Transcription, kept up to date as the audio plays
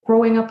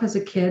growing up as a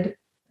kid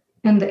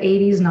in the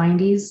 80s,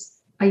 90s,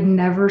 I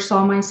never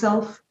saw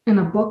myself in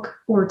a book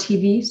or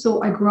TV.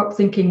 So I grew up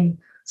thinking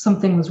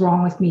something was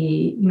wrong with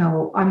me.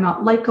 I'm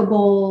not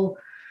likable.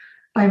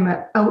 I'm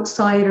an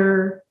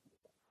outsider.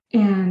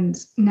 And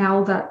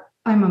now that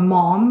I'm a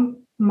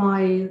mom,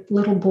 my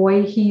little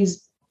boy,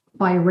 he's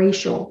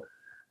biracial.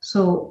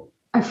 So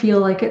I feel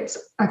like it's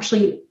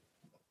actually,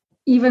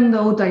 even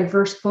though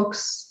diverse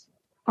books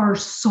are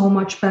so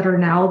much better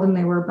now than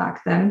they were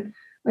back then,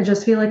 I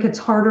just feel like it's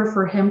harder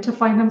for him to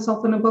find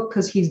himself in a book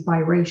because he's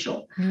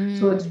biracial.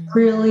 So it's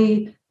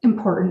really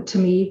important to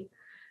me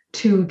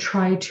to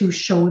try to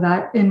show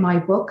that in my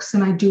books.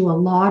 And I do a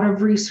lot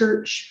of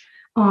research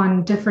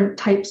on different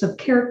types of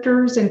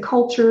characters and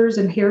cultures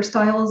and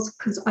hairstyles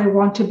because I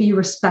want to be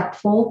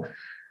respectful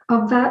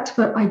of that.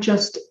 But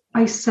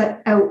I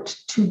set out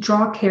to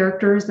draw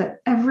characters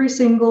that every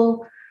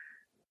single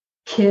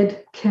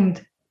kid can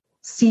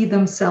see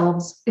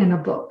themselves in a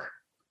book.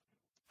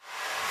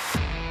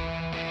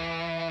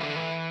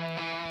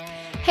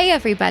 Hey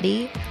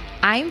everybody,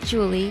 I'm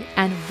Julie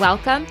and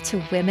welcome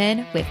to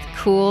Women with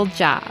Cool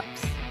Jobs.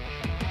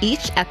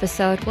 Each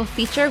episode will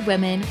feature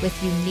women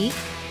with unique,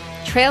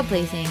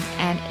 trailblazing,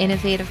 and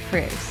innovative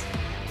careers.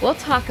 We'll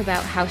talk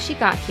about how she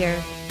got here,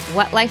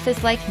 what life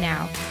is like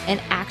now, and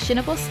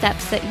actionable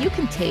steps that you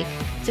can take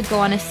to go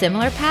on a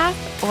similar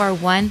path or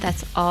one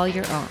that's all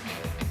your own.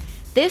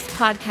 This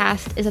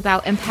podcast is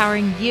about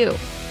empowering you.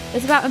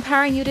 It's about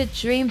empowering you to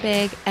dream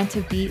big and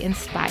to be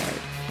inspired.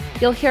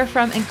 You'll hear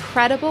from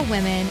incredible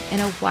women in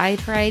a wide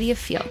variety of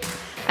fields,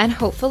 and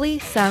hopefully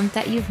some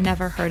that you've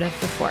never heard of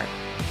before.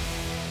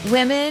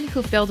 Women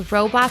who build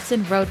robots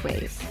in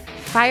roadways,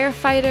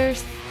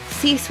 firefighters,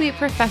 C-suite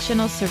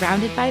professionals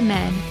surrounded by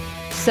men,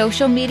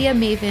 social media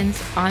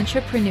mavens,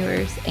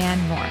 entrepreneurs, and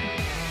more.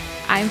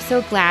 I'm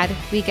so glad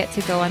we get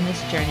to go on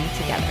this journey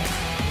together.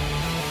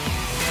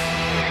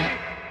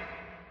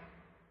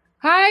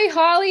 Hi,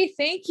 Holly.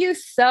 Thank you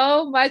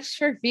so much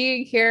for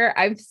being here.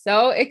 I'm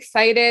so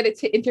excited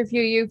to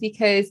interview you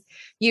because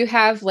you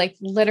have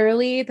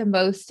literally the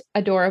most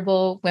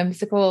adorable,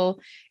 whimsical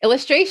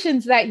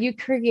illustrations that you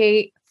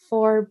create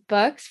for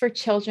books, for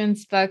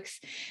children's books.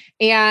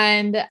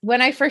 And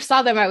when I first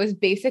saw them, I was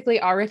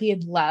basically already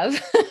in love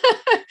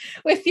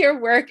with your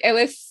work. It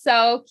was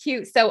so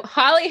cute. So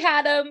Holly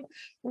Haddam,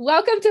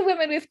 welcome to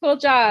Women with Cool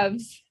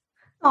Jobs.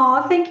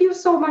 Oh, thank you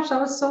so much.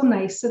 That was so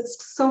nice.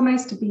 It's so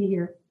nice to be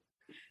here.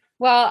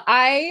 Well,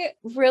 I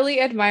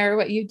really admire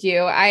what you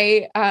do.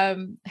 I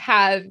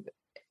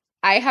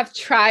have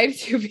tried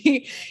to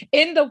be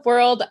in the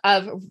world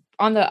of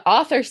on the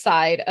author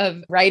side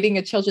of writing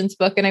a children's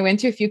book. And I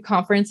went to a few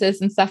conferences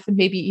and stuff, and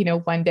maybe,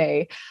 one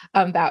day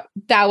that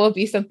will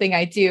be something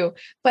I do.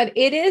 But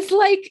it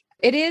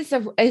is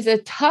a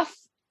tough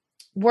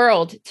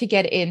world to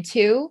get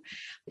into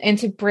and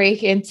to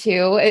break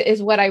into,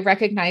 is what I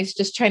recognized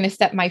just trying to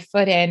step my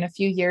foot in a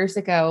few years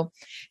ago.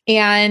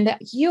 And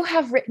you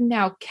have written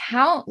now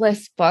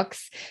countless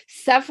books,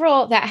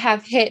 several that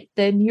have hit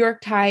the New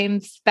York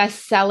Times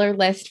bestseller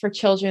list for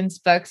children's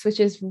books, which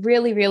is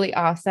really, really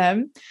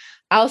awesome.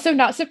 Also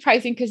not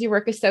surprising because your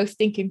work is so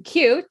stinking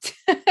cute.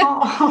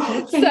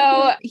 Oh,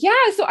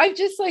 so I'm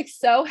just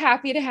so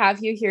happy to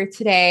have you here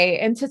today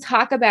and to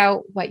talk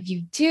about what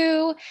you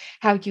do,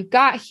 how you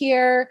got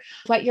here,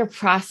 what your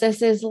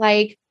process is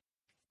like.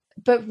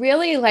 But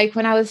really,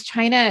 when I was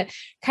trying to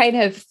kind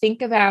of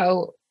think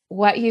about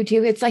what you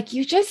do, it's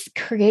you just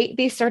create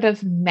these sort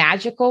of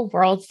magical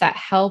worlds that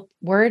help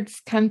words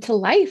come to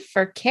life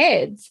for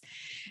kids.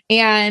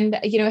 And,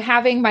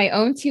 having my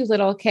own two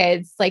little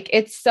kids,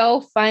 it's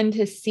so fun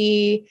to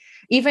see.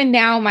 Even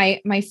now,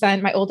 my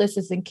son, my oldest,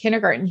 is in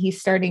kindergarten.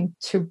 He's starting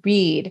to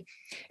read.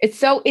 It's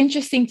so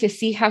interesting to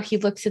see how he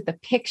looks at the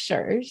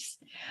pictures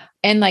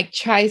and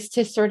tries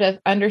to sort of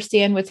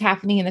understand what's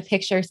happening in the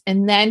pictures.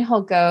 And then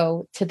he'll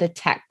go to the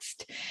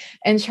text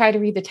and try to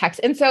read the text.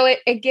 And so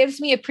it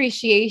gives me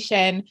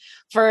appreciation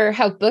for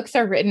how books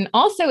are written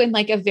also in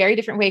a very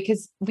different way,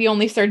 because we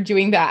only started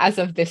doing that as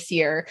of this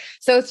year.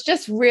 So it's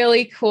just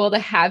really cool to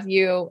have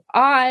you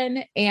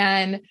on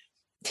and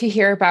to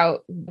hear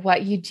about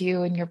what you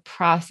do in your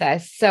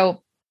process.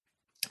 So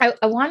I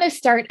want to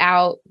start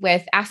out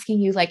with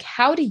asking you,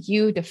 how do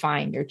you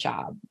define your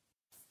job?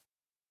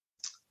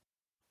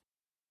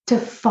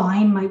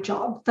 Define my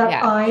job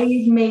that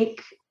I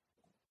make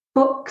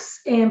books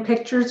and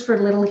pictures for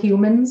little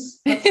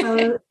humans.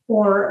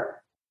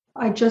 Or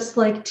I just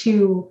like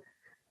to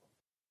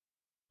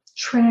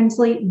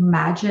translate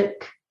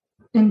magic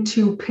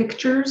into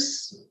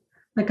pictures.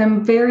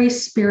 I'm very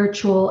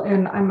spiritual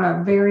and I'm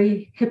a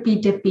very hippy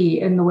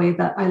dippy in the way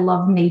that I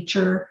love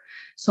nature.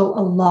 So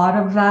a lot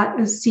of that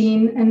is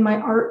seen in my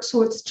art.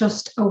 So it's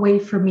just a way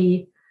for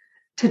me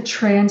to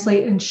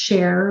translate and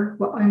share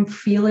what I'm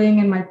feeling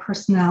and my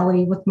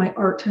personality with my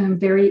art. And I'm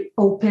very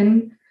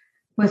open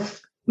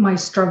with my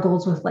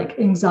struggles with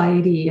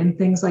anxiety and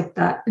things like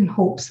that, in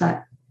hopes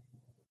that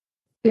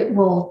it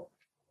will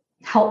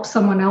help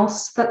someone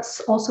else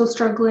that's also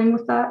struggling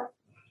with that.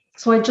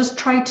 So I just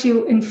try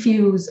to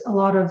infuse a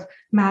lot of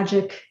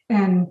magic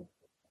and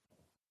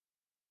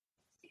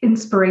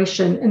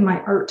inspiration in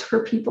my art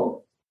for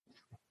people.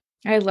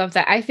 I love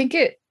that. I think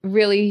it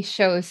really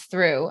shows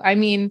through. I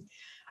mean,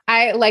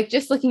 I like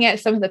just looking at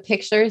some of the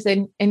pictures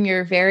in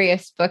your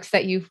various books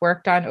that you've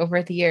worked on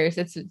over the years.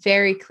 It's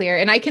very clear.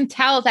 And I can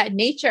tell that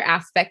nature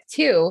aspect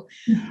too,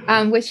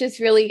 which is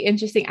really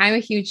interesting. I'm a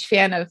huge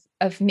fan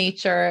of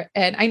nature.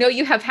 And I know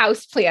you have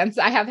house plants.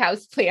 I have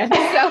house plants.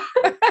 So,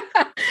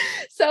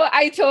 so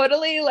I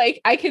totally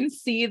I can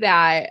see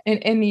that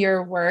in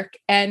your work.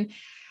 And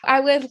I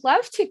would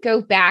love to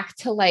go back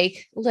to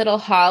little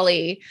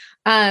Holly.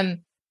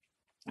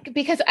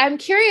 Because I'm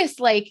curious,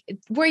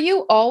 were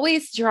you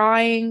always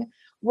drawing?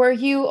 Were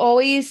you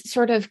always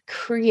sort of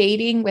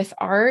creating with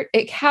art?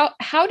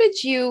 How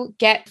did you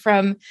get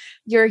from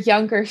your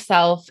younger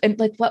self, and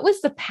what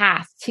was the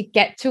path to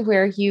get to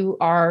where you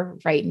are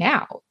right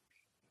now?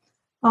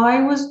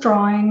 I was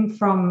drawing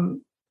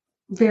from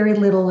very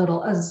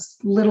little as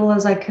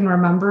I can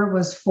remember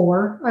was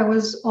 4. I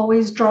was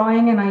always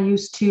drawing, and I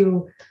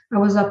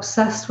was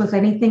obsessed with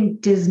anything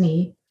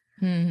Disney.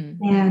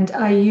 Mm-hmm. And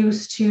I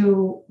used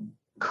to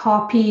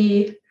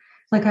copy,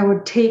 I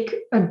would take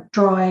a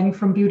drawing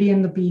from Beauty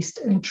and the Beast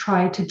and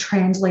try to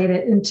translate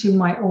it into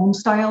my own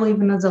style,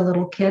 even as a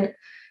little kid.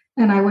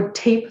 And I would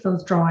tape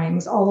those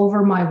drawings all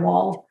over my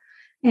wall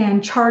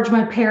and charge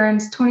my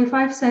parents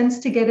 25 cents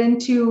to get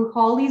into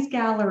Holly's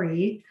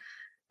gallery.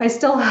 I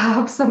still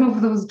have some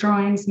of those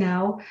drawings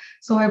now.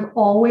 So I've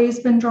always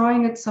been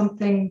drawing. It's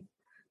something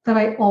that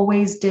I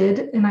always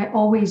did, and I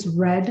always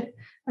read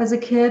as a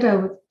kid.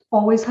 I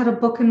always had a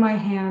book in my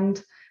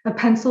hand, a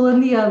pencil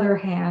in the other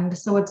hand.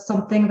 So it's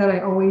something that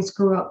I always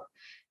grew up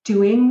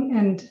doing.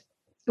 And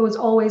it was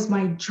always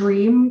my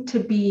dream to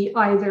be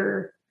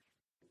either,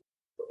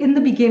 in the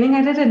beginning,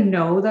 I didn't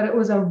know that it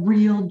was a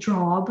real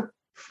job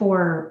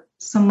for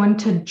someone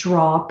to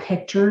draw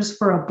pictures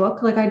for a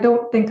book. I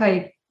don't think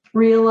I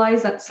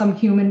realized that some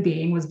human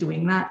being was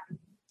doing that.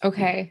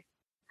 Okay.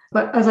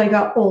 But as I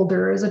got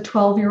older, as a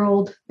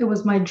 12-year-old, it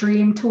was my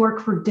dream to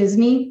work for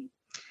Disney.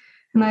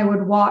 And I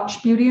would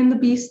watch Beauty and the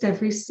Beast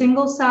every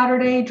single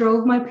Saturday,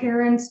 drove my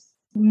parents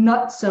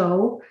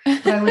nutso.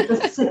 But I would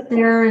just sit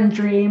there and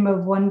dream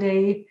of one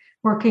day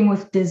working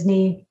with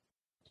Disney.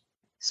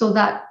 So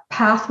that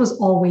path was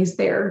always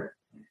there.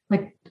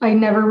 I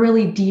never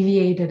really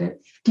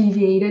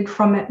deviated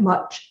from it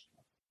much.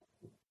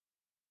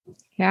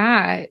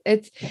 Yeah,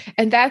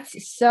 and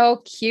that's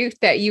so cute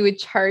that you would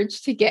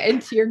charge to get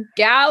into your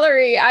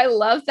gallery. I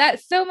love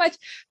that so much.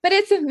 But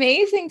it's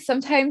amazing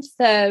sometimes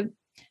the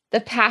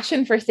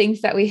passion for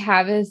things that we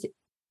have as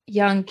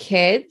young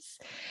kids.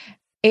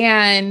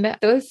 And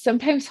those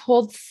sometimes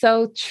hold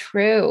so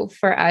true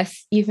for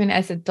us, even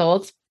as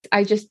adults.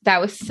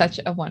 That was such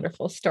a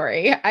wonderful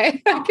story.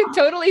 I could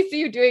totally see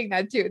you doing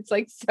that too.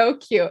 It's so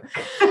cute.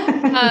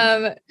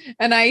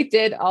 And I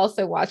did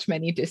also watch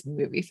many Disney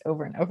movies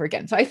over and over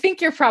again. So I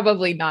think you're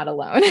probably not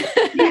alone.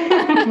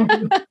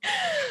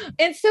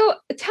 And so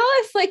tell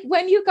us,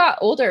 when you got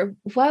older,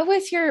 what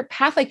was your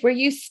path? Were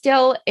you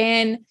still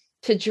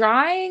into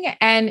drawing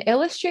and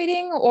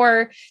illustrating,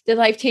 or did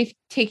life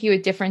take you a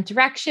different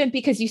direction?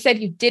 Because you said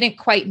you didn't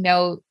quite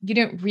know, you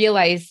didn't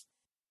realize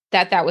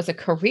that was a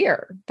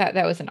career, that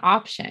was an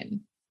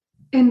option.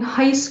 In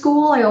high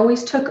school, I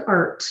always took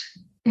art.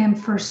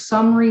 And for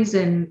some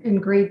reason in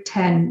grade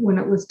 10, when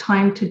it was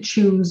time to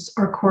choose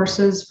our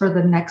courses for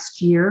the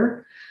next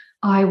year,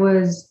 I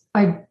was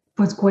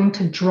going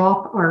to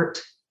drop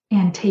art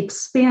and take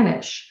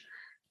Spanish.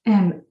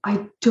 And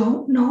I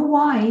don't know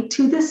why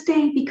to this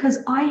day, because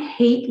I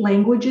hate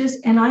languages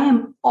and I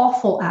am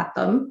awful at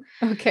them.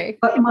 Okay.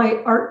 But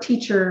my art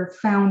teacher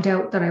found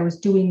out that I was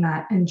doing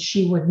that, and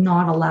she would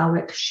not allow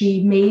it.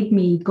 She made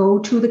me go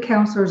to the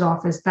counselor's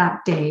office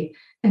that day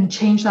and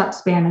change that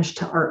Spanish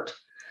to art.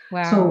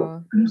 Wow.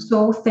 So I'm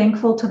so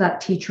thankful to that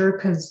teacher,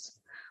 because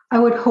I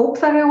would hope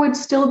that I would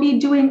still be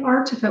doing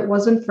art if it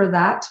wasn't for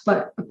that.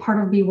 But a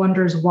part of me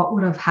wonders what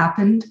would have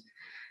happened.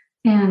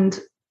 And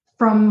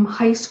from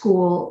high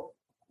school,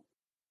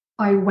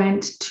 I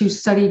went to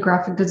study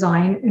graphic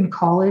design in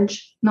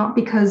college, not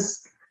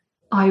because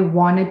I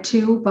wanted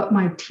to, but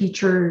my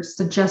teacher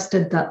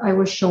suggested that I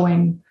was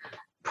showing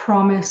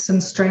promise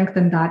and strength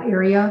in that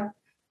area.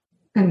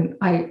 And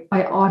I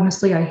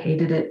honestly, I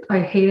hated it.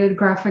 I hated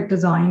graphic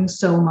design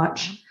so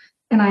much.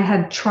 And I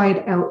had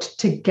tried out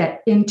to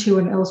get into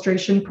an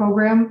illustration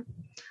program.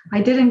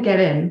 I didn't get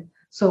in.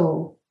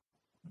 So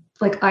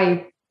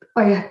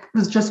I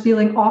was just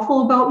feeling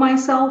awful about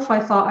myself. I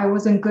thought I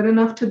wasn't good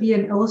enough to be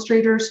an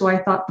illustrator. So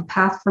I thought the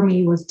path for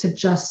me was to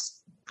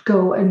just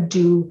go and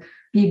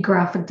be a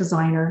graphic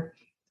designer.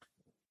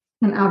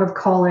 And out of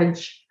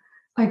college,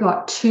 I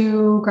got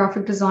 2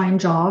 graphic design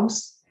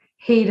jobs,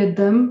 hated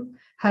them,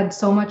 had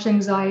so much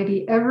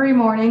anxiety every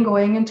morning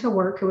going into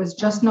work. It was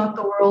just not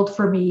the world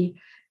for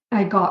me.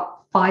 I got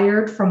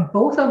fired from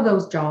both of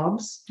those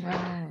jobs.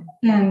 Wow.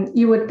 And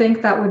you would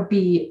think that would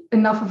be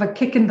enough of a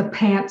kick in the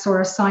pants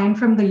or a sign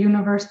from the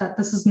universe that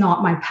this is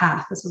not my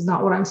path. This is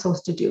not what I'm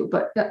supposed to do.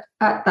 But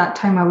at that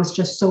time, I was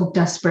just so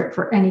desperate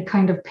for any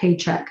kind of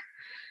paycheck.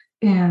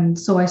 And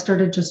so I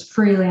started just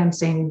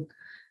freelancing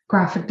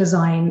graphic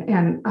design,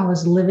 and I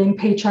was living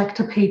paycheck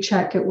to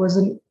paycheck. It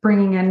wasn't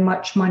bringing in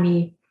much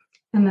money.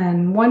 And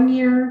then one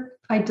year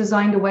I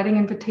designed a wedding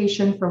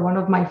invitation for one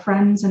of my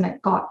friends and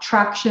it got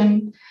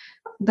traction.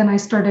 Then I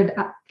started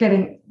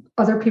getting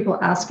other people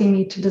asking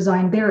me to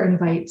design their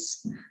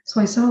invites. So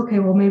I said, okay,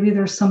 well, maybe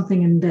there's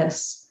something in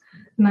this.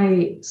 And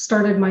I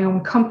started my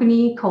own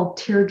company called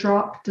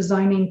Teardrop,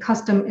 designing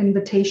custom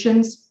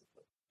invitations.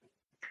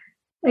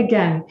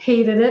 Again,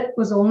 hated it,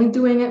 was only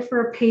doing it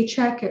for a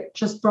paycheck. It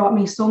just brought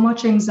me so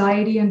much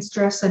anxiety and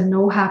stress and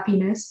no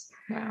happiness.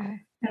 Wow.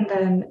 And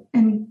then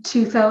in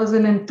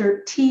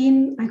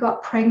 2013, I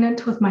got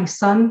pregnant with my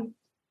son.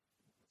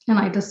 And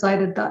I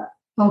decided that,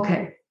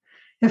 okay,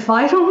 if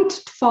I don't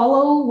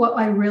follow what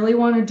I really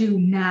want to do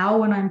now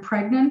when I'm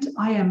pregnant,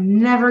 I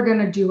am never going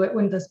to do it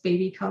when this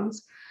baby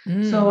comes.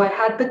 So I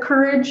had the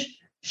courage,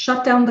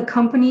 shut down the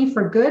company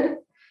for good.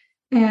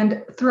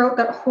 And throughout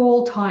that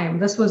whole time,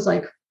 this was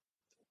like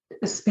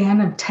a span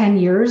of 10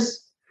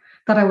 years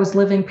that I was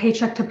living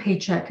paycheck to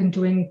paycheck and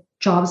doing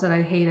jobs that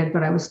I hated,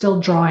 but I was still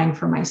drawing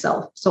for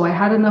myself. So I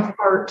had enough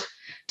art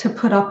to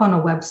put up on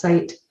a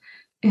website,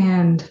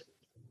 and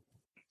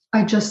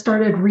I just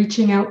started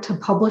reaching out to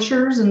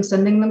publishers and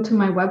sending them to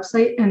my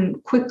website.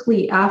 And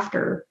quickly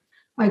after,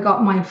 I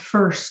got my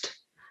first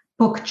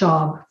book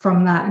job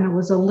from that. And it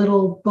was a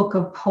little book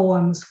of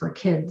poems for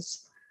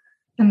kids.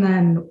 And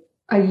then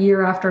a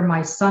year after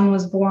my son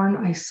was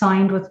born, I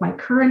signed with my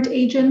current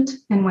agent.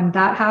 And when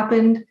that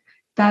happened,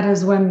 that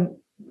is when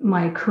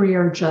my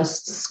career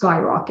just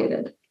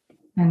skyrocketed.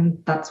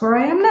 And that's where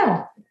I am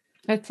now.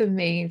 That's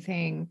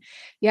amazing.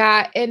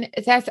 Yeah. And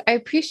I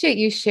appreciate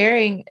you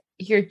sharing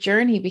your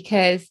journey,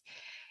 because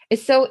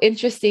it's so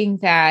interesting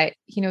that,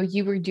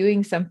 you were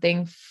doing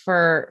something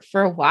for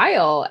a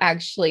while,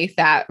 actually,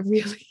 that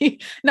really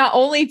not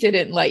only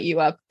didn't light you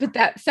up, but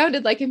that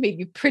sounded like it made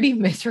you pretty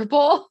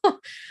miserable.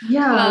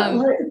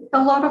 Yeah.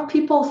 A lot of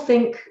people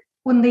think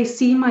when they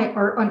see my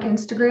art on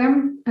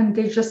Instagram and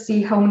they just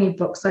see how many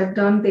books I've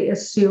done, they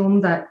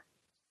assume that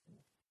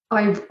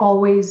I've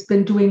always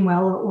been doing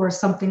well or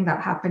something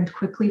that happened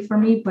quickly for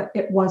me, but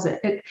it wasn't.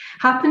 It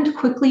happened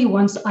quickly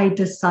once I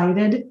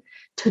decided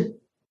to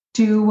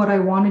do what I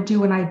want to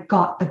do and I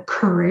got the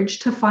courage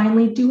to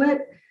finally do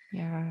it.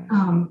 Yeah.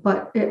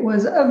 But it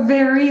was a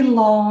very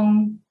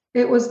long,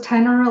 it was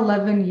 10 or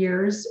 11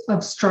 years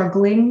of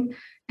struggling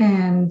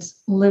and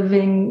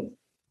living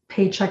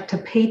paycheck to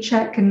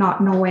paycheck and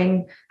not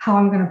knowing how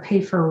I'm going to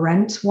pay for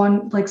rent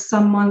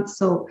some months.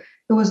 So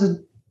it was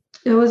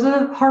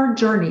a hard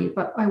journey,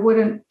 but I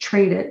wouldn't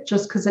trade it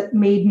just because it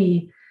made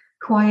me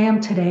who I am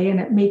today.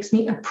 And it makes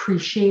me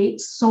appreciate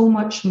so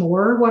much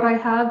more what I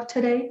have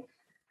today.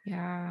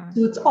 Yeah.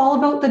 So it's all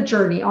about the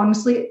journey.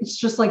 Honestly, it's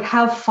just like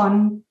have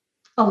fun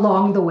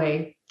along the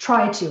way.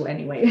 Try to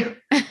anyway.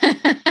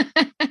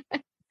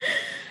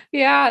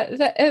 Yeah,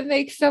 it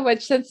makes so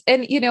much sense.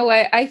 And you know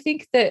what? I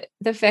think that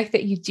the fact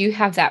that you do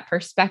have that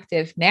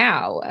perspective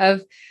now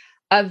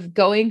of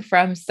going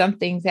from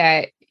something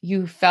that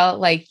you felt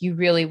like you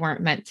really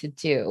weren't meant to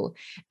do,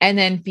 and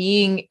then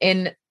being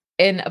in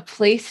a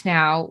place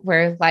now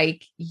where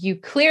like you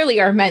clearly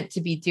are meant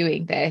to be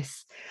doing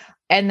this,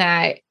 and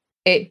that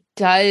it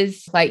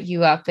does light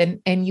you up,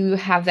 and you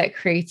have that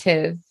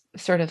creative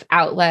sort of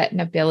outlet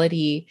and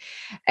ability.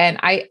 And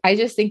I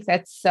just think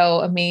that's so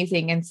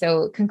amazing. And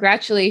so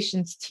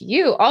congratulations to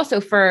you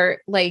also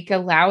for like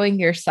allowing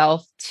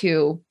yourself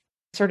to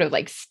sort of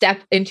like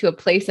step into a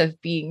place of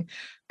being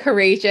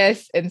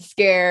courageous and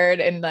scared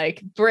and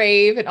like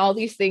brave and all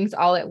these things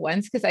all at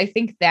once. Cause I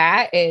think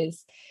that's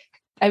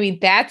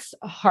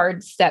a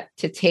hard step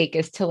to take,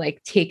 is to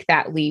like take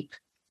that leap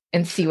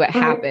and see what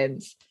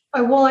happens.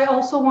 Well, I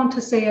also want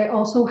to say I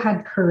also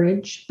had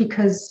courage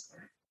because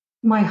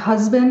my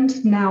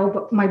husband now,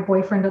 but my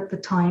boyfriend at the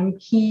time,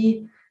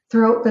 he,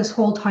 throughout this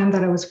whole time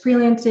that I was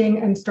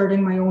freelancing and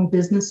starting my own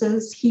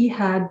businesses, he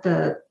had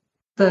the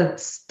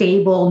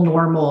stable,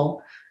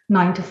 normal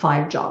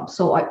 9-to-5 job.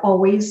 So I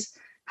always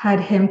had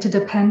him to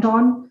depend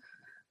on.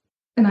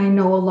 And I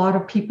know a lot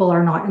of people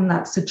are not in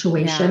that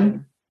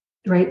situation,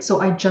 right?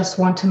 So I just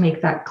want to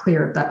make that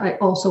clear that I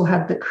also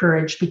had the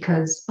courage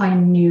because I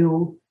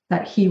knew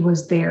that he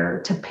was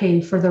there to pay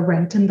for the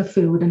rent and the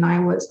food. And I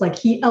was like,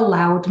 he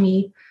allowed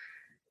me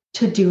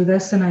to do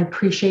this. And I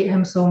appreciate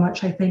him so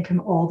much. I thank him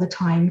all the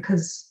time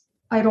because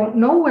I don't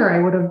know where I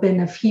would have been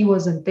if he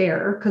wasn't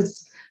there,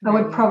 because I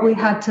would probably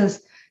had to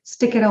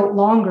stick it out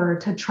longer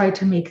to try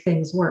to make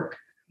things work.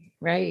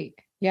 Right.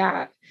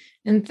 Yeah.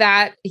 And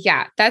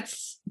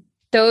that's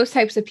those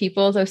types of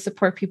people, those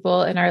support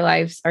people in our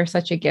lives are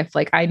such a gift.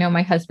 Like I know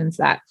my husband's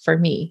that for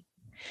me.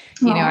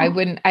 I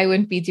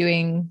wouldn't be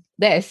doing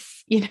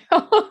this,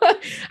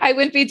 I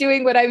wouldn't be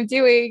doing what I'm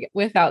doing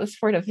without the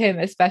support of him,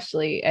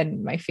 especially,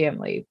 and my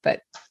family.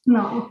 But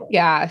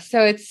yeah,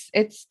 so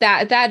it's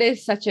that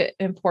is such an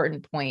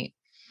important point.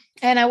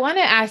 And I want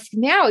to ask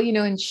now,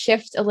 and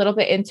shift a little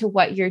bit into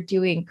what you're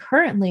doing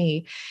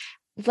currently.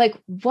 Like,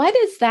 what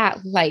is that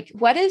like?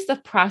 What is the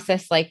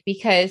process like?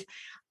 Because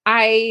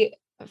I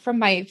from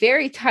my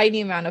very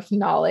tiny amount of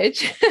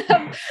knowledge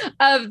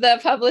of the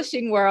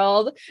publishing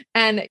world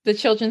and the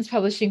children's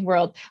publishing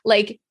world,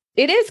 like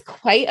it is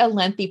quite a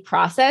lengthy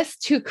process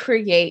to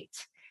create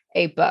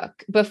a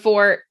book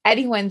before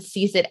anyone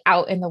sees it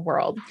out in the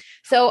world.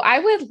 So I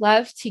would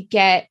love to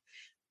get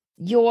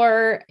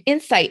your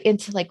insight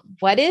into like,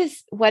 what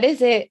is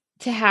it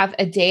to have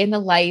a day in the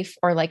life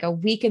or like a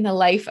week in the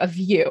life of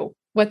you?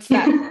 What's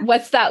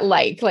that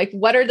like? Like,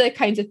 what are the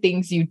kinds of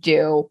things you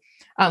do?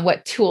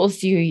 What tools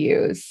do you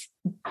use?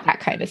 That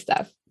kind of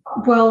stuff.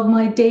 Well,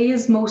 my day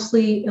is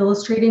mostly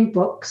illustrating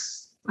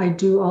books. I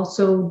do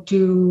also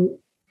do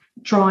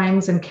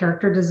drawings and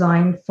character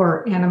design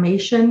for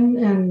animation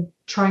and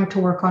trying to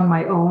work on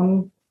my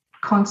own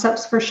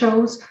concepts for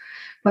shows.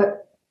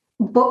 But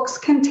books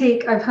can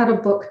take, I've had a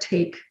book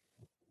take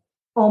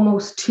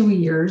almost 2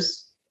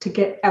 years to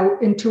get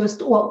out into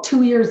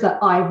 2 years that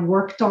I've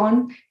worked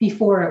on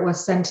before it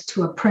was sent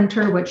to a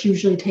printer, which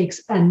usually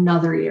takes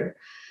another year.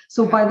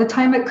 So by the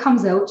time it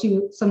comes out,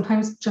 you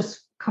sometimes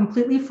just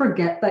completely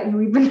forget that you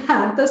even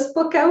had this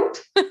book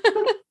out.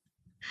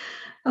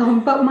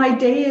 But my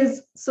day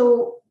is,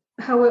 so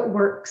how it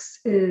works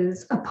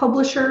is a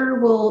publisher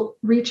will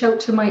reach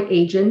out to my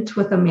agent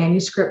with a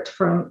manuscript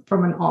from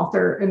an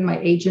author, and my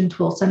agent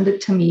will send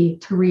it to me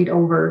to read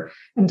over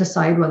and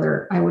decide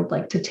whether I would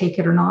like to take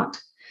it or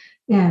not.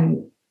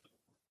 And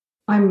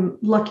I'm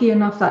lucky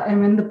enough that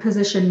I'm in the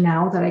position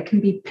now that I can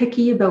be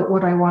picky about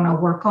what I want to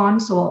work on.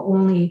 So I'll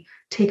only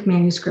take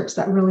manuscripts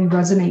that really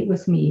resonate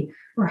with me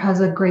or has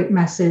a great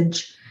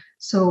message.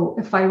 So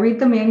if I read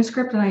the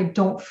manuscript and I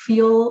don't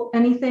feel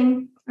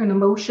anything,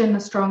 a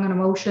strong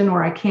emotion,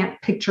 or I can't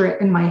picture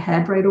it in my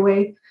head right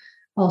away,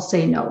 I'll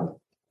say no.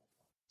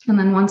 And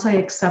then once I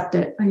accept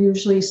it, I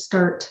usually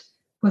start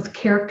with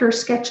character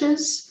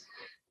sketches.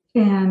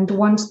 And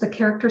once the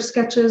character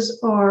sketches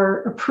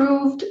are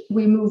approved,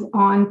 we move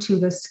on to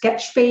the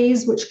sketch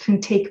phase, which can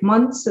take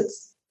months.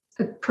 It's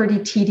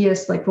pretty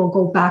tedious. Like we'll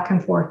go back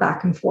and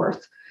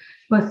forth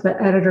with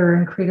the editor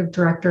and creative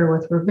director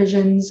with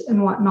revisions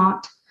and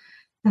whatnot.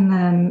 And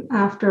then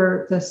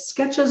after the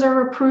sketches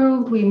are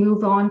approved, we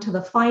move on to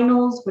the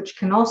finals, which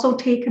can also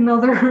take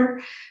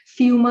another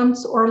few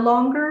months or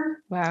longer.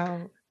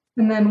 Wow.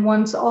 And then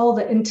once all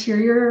the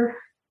interior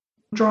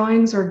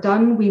drawings are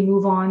done, we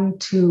move on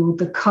to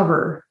the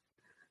cover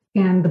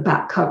and the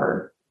back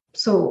cover.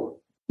 So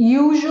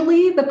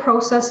usually the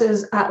process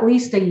is at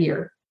least a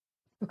year.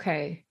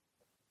 Okay.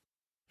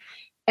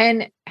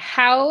 And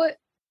how,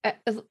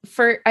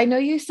 I know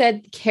you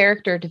said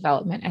character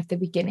development at the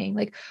beginning,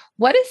 like,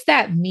 what does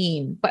that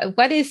mean?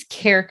 What is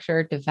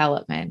character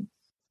development?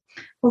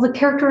 Well, the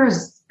character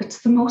it's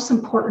the most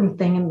important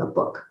thing in the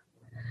book.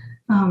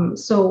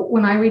 So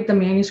when I read the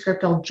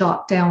manuscript, I'll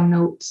jot down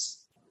notes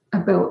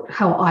about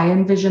how I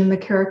envision the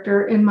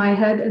character in my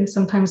head. And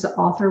sometimes the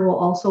author will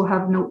also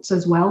have notes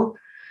as well.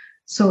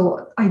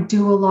 So I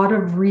do a lot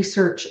of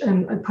research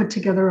and I put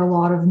together a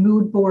lot of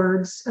mood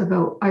boards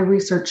I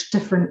research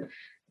different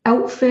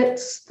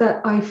outfits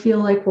that I feel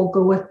like will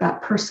go with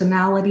that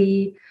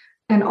personality.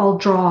 And I'll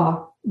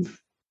draw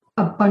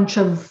a bunch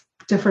of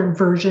different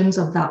versions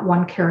of that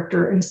one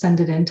character and send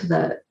it into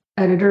the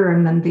editor.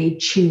 And then they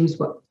choose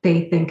what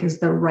they think is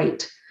the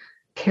right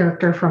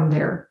character from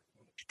there.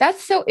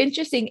 That's so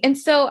interesting. And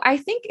so I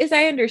think, as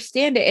I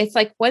understand it, it's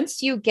like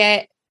once you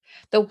get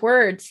the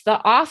words, the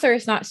author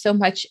is not so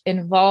much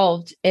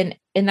involved in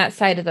that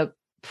side of the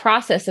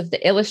process of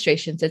the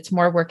illustrations. It's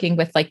more working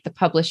with like the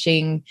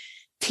publishing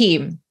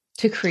team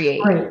to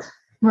create.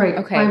 Right.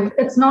 Okay.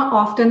 It's not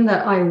often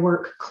that I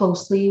work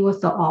closely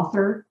with the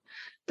author.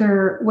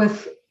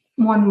 With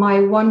my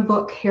one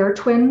book, Hair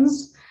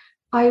Twins,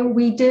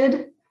 we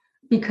did,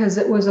 because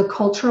it was a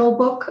cultural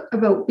book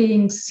about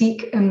being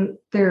Sikh and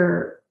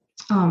their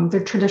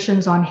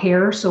traditions on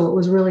hair. So it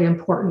was really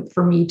important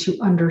for me to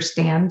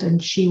understand,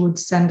 and she would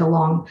send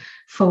along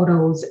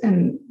photos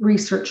and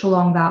research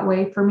along that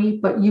way for me.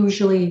 But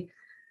usually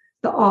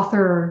the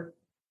author,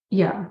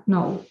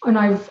 no. And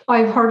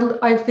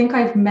I think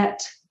I've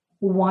met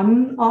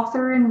one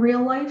author in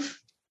real life.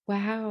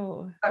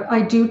 Wow.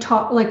 I do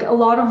talk, like a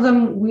lot of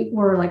them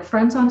were like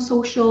friends on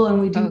social, and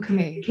we do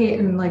communicate,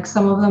 and like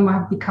some of them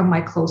have become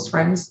my close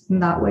friends in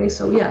that way.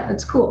 So yeah,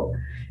 it's cool.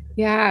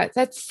 Yeah,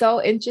 that's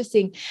so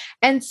interesting.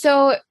 And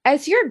so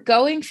as you're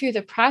going through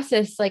the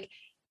process, like,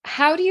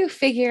 how do you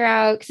figure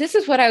out, because this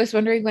is what I was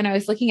wondering when I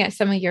was looking at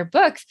some of your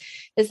books,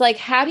 is like,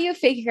 how do you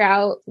figure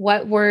out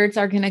what words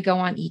are going to go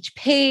on each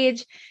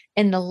page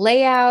and the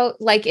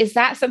layout? Like, is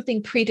that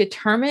something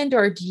predetermined,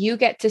 or do you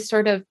get to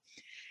sort of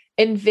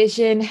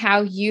envision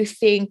how you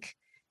think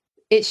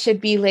it should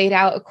be laid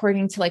out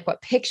according to like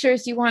what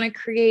pictures you want to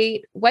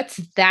create? What's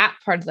that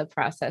part of the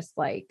process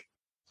like?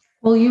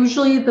 Well,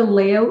 usually the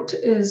layout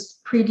is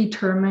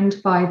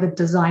predetermined by the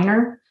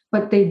designer,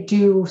 but they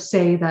do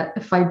say that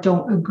if I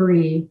don't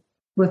agree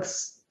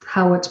with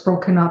how it's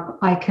broken up,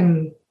 I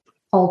can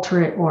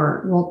alter it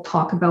or we'll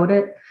talk about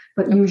it.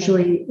 But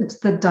usually it's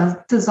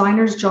the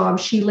designer's job.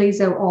 She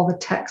lays out all the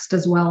text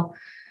as well.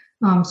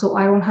 So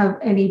I don't have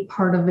any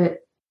part of it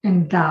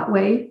in that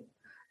way.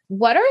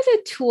 what are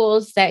the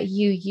tools that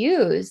you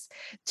use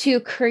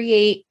to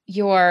create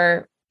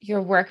your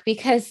work?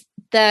 Because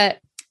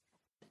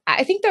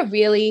I think the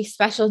really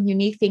special and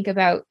unique thing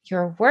about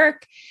your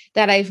work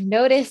that I've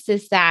noticed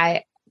is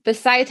that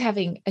besides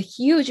having a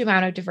huge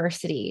amount of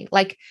diversity,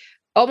 like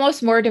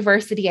almost more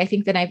diversity, I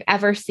think, than I've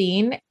ever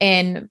seen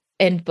in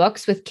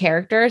books with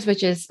characters,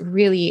 which is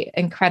really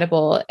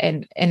incredible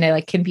and it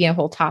like can be a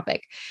whole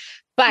topic.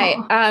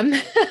 But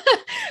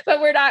but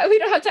we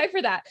don't have time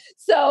for that.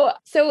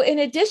 So in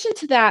addition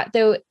to that,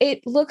 though,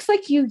 it looks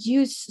like you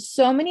use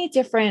so many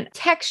different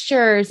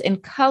textures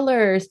and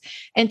colors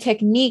and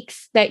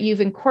techniques that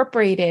you've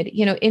incorporated,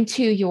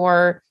 into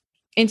your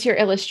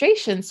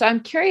illustration. So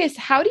I'm curious,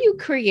 how do you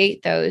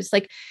create those?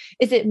 Like,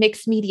 is it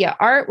mixed media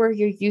art where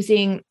you're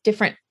using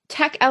different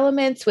tech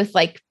elements with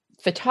like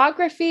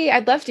photography?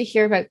 I'd love to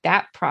hear about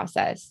that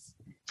process.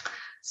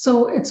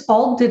 So it's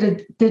all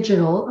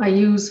digital. I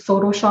use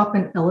Photoshop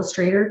and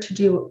Illustrator to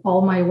do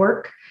all my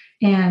work.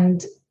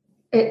 And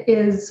it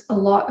is a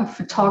lot of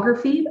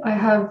photography. I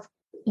have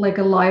like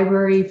a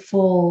library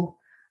full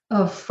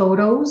of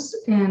photos,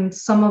 and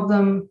some of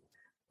them,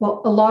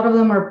 well, a lot of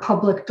them are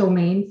public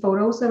domain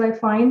photos that I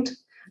find.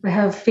 I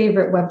have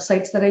favorite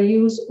websites that I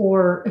use,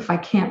 or if I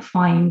can't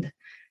find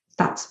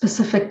that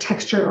specific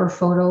texture or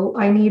photo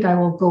I need, I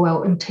will go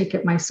out and take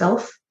it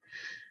myself.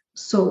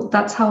 So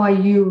that's how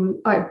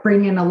I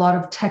bring in a lot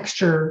of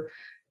texture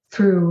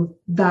through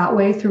that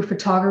way, through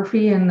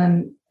photography. And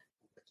then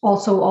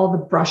also all the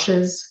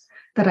brushes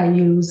that I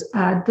use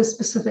add the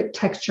specific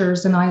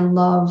textures. And I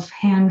love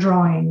hand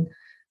drawing,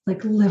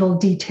 like little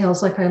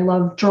details. Like I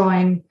love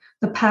drawing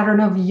the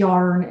pattern of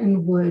yarn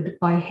and wood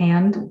by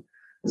hand.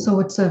 So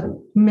it's a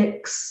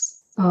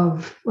mix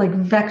of like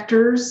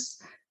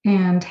vectors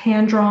and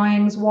hand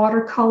drawings,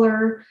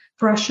 watercolor,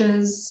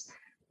 brushes,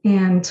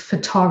 and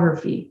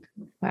photography.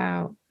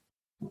 Wow.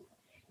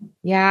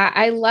 Yeah,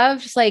 I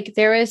loved like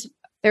there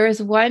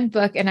was one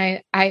book, and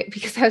I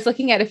because I was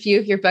looking at a few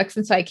of your books,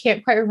 and so I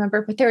can't quite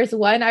remember, but there was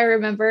one I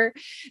remember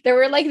there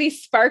were like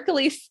these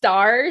sparkly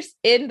stars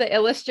in the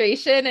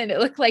illustration, and it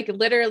looked like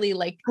literally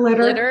like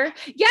glitter.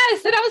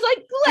 Yes, and I was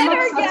like,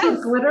 glitter,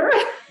 yes, glitter.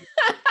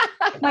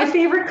 My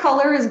favorite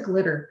color is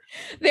glitter.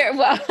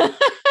 Well,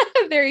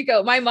 there you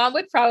go. My mom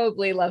would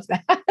probably love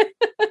that.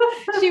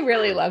 She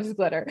really loves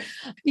glitter.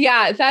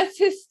 Yeah, that's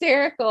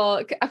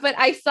hysterical. But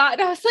I saw it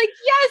and I was like,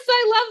 yes,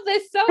 I love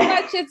this so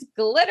much. It's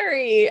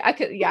glittery.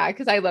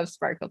 Because I love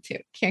sparkle too.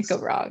 Can't go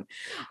wrong.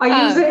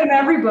 I use it in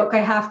every book.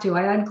 I have to.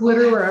 I add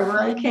glitter wherever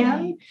I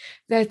can.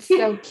 That's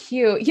so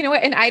cute. You know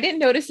what? And I didn't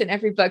notice in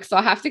every book, so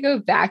I'll have to go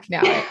back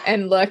now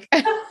and look.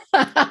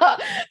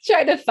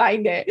 Try to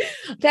find it.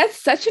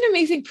 That's such an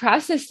amazing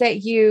process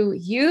that you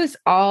use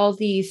all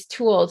these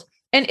tools.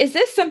 And is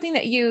this something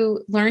that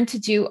you learned to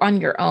do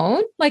on your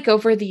own, like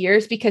over the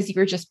years, because you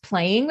were just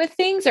playing with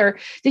things, or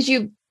did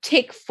you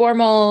take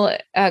formal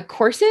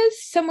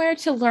courses somewhere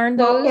to learn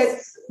those? Well,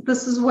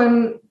 this is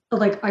when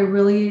like I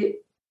really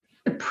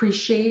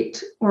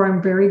appreciate, or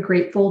I'm very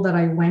grateful that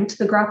I went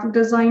the graphic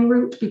design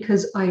route,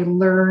 because I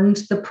learned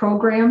the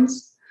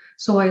programs.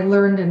 So I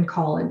learned in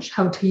college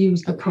how to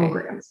use the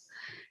programs.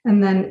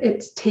 And then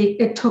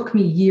it took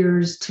me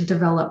years to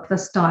develop the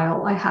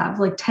style I have,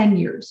 like 10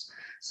 years.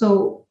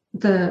 So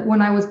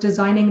when I was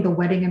designing the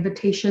wedding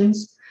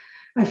invitations,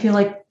 I feel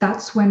like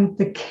that's when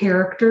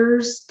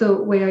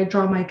the way I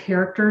draw my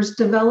characters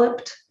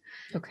developed.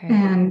 Okay.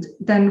 And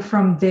then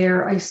from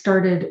there I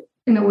started,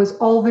 and it was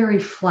all very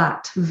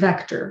flat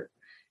vector.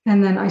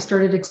 And then I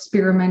started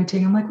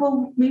experimenting. I'm like,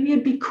 well, maybe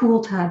it'd be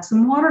cool to add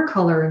some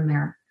watercolor in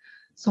there.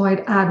 So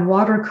I'd add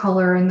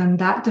watercolor, and then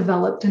that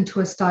developed into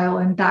a style,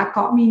 and that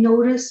got me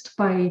noticed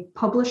by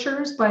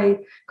publishers, by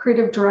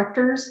creative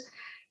directors.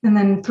 And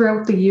then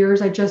throughout the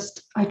years, I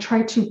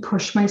tried to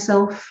push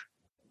myself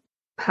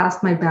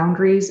past my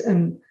boundaries,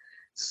 and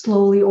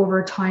slowly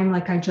over time,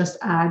 like I just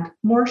add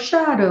more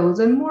shadows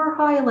and more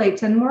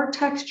highlights and more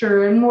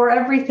texture and more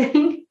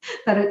everything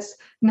that it's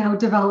now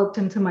developed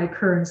into my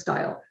current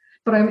style.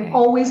 But I'm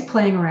always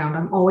playing around.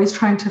 I'm always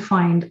trying to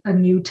find a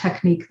new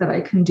technique that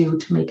I can do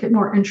to make it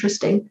more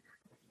interesting.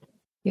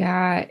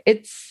 Yeah,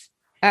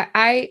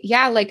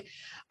 like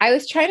I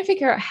was trying to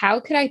figure out how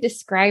could I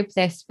describe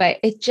this, but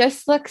it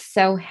just looks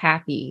so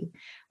happy.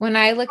 When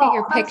I look at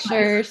your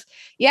pictures, nice.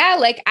 Yeah,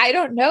 like, I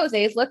don't know,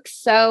 they look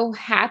so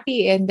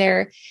happy, and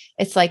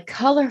it's like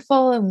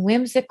colorful and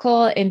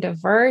whimsical and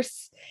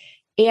diverse.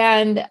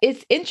 And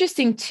it's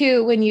interesting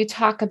too, when you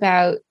talk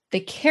about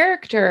the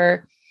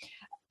character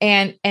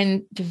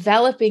and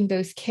developing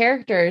those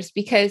characters,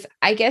 because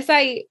I guess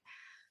I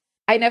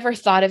never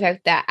thought about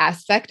that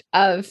aspect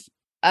of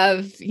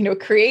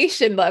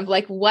creation, of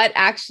like what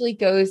actually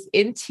goes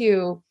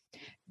into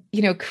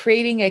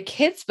creating a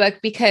kid's book,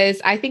 because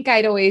I think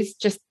I'd always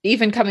just,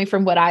 even coming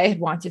from what I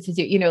had wanted to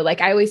do, like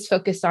I always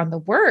focused on the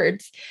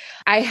words.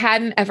 I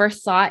hadn't ever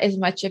thought as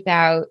much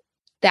about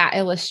that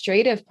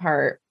illustrative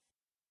part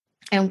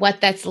and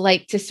what that's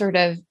like to sort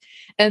of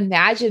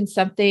imagine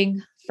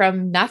something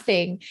from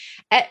nothing.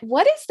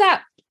 What is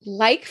that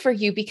like for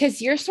you?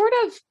 Because you're sort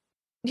of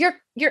you're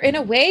in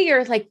a way,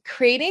 you're like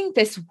creating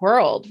this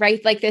world,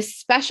 right? Like this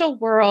special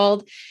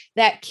world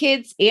that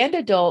kids and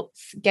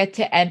adults get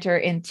to enter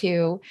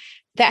into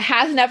that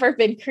has never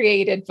been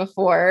created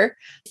before.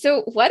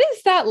 So what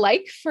is that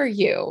like for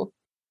you?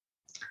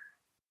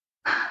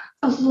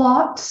 A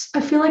lot.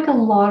 I feel like a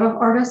lot of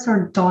artists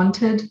are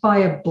daunted by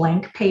a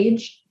blank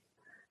page,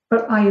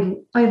 but I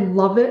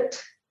love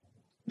it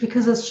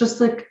because it's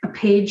just like a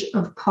page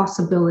of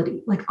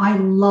possibility. Like I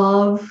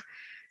love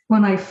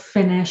when I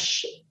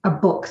finish a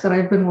book that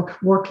I've been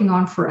working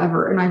on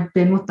forever and I've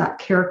been with that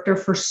character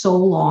for so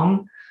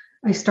long,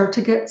 I start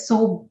to get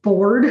so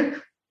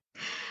bored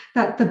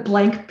that the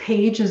blank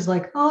page is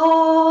like,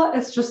 oh,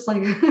 it's just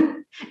like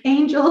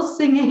angels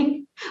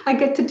singing. I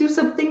get to do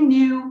something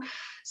new.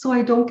 So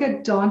I don't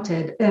get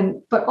daunted.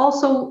 But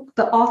also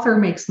the author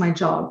makes my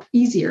job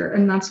easier.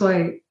 And that's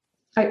why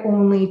I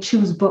only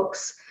choose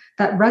books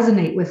that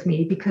resonate with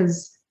me,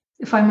 because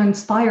if I'm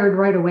inspired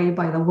right away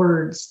by the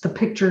words, the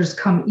pictures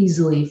come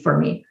easily for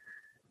me.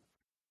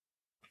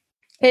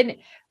 And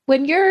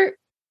when you're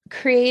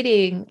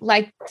creating,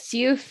 like, do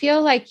you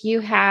feel like you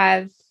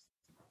have,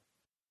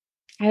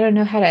 I don't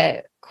know how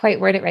to quite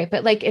word it right,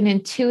 but like an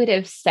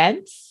intuitive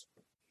sense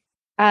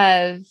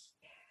of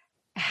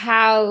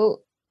how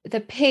the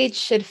page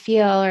should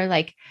feel, or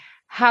like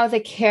how the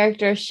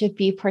character should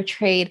be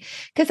portrayed?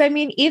 Because I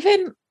mean,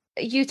 even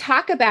you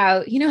talk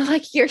about,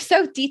 like you're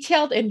so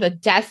detailed in the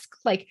desk,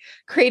 like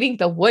creating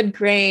the wood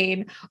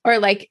grain or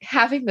like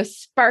having the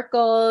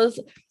sparkles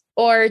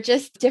or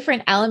just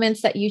different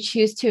elements that you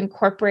choose to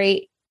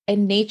incorporate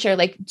in nature.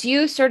 Like, do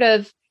you sort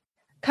of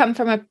come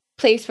from a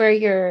place where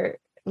you're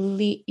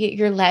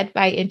led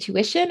by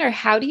intuition, or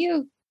how do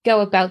you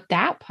go about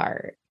that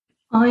part?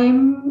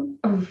 I'm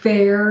a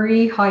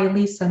very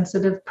highly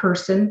sensitive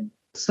person.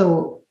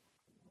 So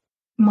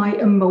my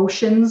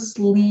emotions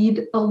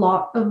lead a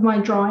lot of my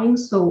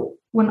drawings. So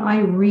when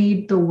I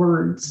read the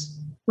words,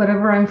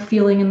 whatever I'm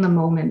feeling in the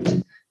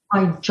moment,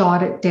 I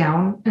jot it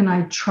down and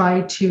I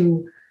try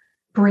to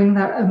bring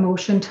that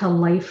emotion to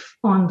life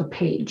on the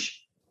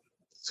page.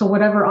 So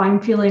whatever I'm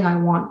feeling, I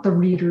want the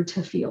reader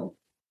to feel.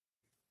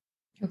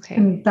 Okay.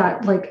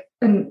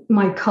 And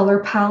my color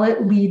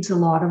palette leads a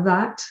lot of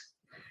that.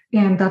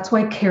 And that's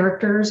why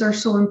characters are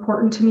so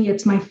important to me.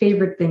 It's my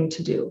favorite thing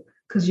to do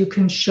because you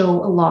can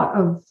show a lot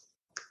of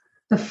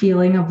the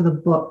feeling of the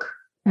book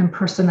and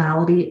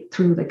personality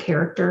through the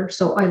character.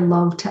 So I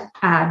love to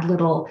add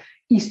little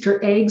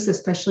Easter eggs,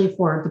 especially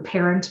for the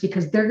parent,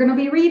 because they're going to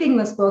be reading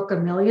this book a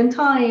million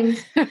times.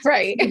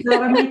 Right. You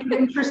got to make it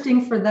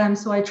interesting for them.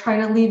 So I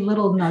try to leave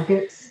little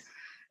nuggets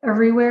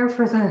everywhere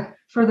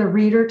for the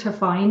reader to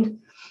find.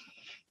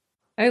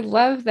 I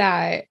love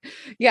that.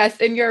 Yes.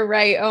 And you're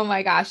right. Oh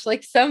my gosh.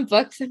 Like some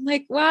books, I'm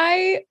like,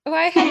 why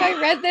have I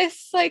read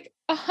this like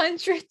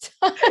 100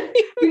 times?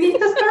 You need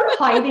to start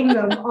hiding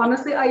them.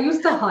 Honestly, I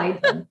used to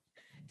hide them.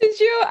 Did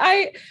you?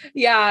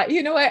 Yeah,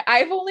 you know what?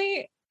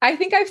 I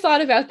think I've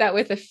thought about that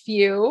with a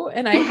few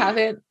and I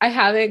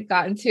haven't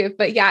gotten to it,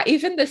 but yeah,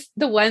 even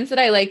the ones that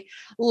I like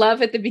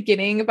love at the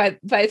beginning, but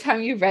by the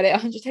time you've read it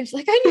 100 times,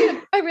 like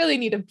I really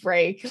need a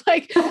break.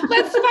 Like,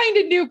 let's find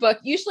a new book.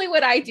 Usually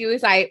what I do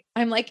is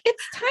I'm like,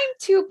 it's time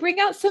to bring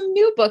out some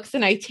new books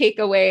and I take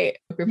away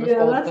a group of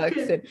old books.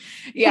 Good. And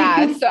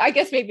yeah, so I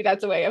guess maybe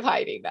that's a way of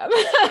hiding them.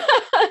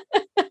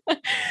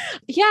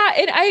 Yeah.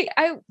 And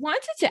I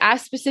wanted to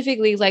ask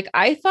specifically, like,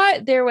 I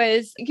thought there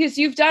was, because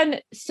you've done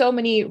so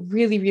many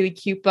really, really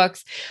cute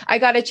books. I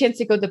got a chance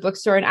to go to the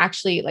bookstore and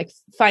actually like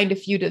find a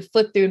few to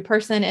flip through in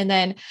person. And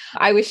then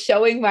I was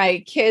showing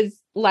my kids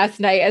last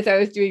night as I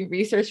was doing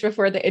research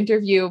before the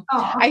interview.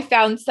 Aww. I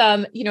found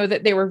some,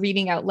 that they were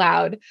reading out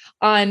loud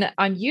on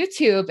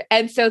YouTube.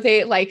 And so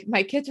they like,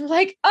 my kids were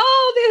like,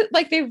 oh,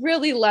 they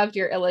really loved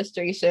your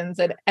illustrations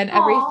and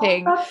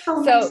everything. That's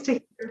so nice to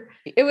hear.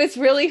 It was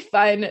really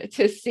fun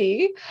to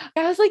see.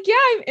 I was like, yeah,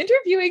 I'm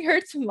interviewing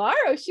her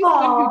tomorrow. She's the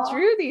one who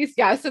drew these.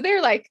 Yeah. So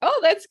they're like, oh,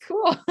 that's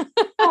cool.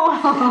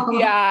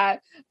 Yeah.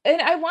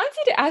 And I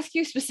wanted to ask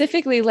you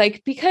specifically,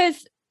 like,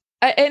 because,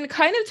 and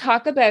kind of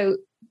talk about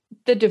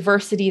the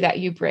diversity that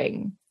you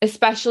bring,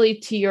 especially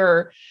to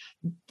your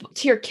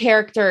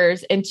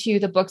characters and to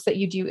the books that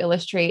you do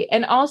illustrate.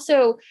 And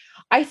also,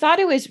 I thought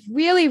it was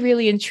really,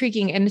 really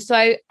intriguing. And so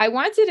I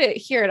wanted to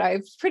hear it.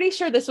 I'm pretty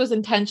sure this was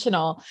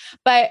intentional,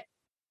 but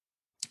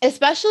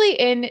especially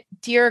in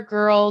Dear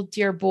Girl,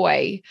 Dear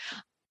Boy,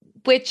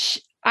 which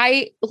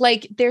I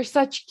like, there's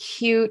such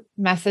cute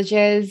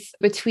messages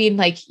between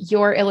like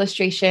your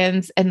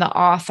illustrations and the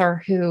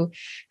author who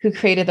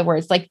created the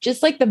words. Like,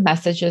 just like the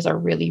messages are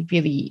really,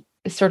 really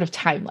sort of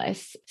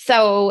timeless.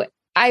 So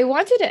I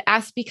wanted to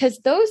ask, because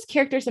those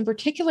characters in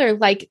particular,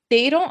 like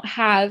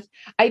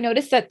I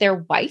noticed that they're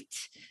white,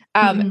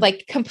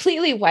 like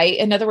completely white.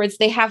 In other words,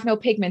 they have no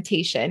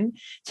pigmentation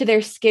to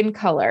their skin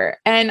color.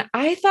 And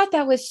I thought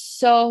that was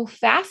so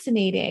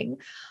fascinating.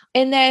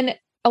 And then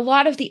a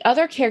lot of the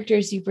other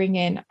characters you bring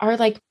in are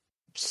like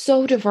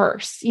so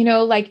diverse,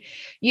 like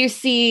you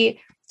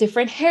see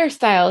different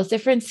hairstyles,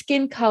 different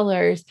skin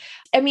colors.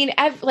 I mean,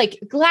 like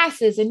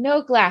glasses and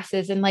no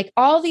glasses, and like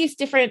all these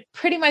different,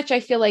 pretty much, I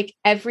feel like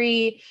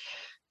every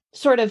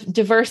sort of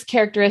diverse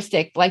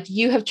characteristic, like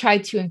you have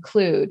tried to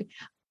include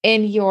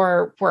in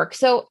your work.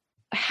 So,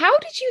 how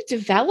did you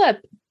develop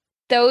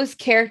those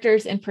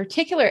characters in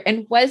particular?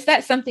 And was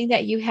that something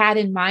that you had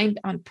in mind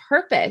on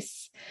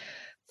purpose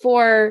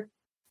for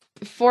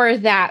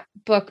that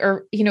book?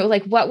 Or,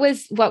 like what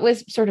was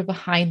sort of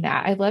behind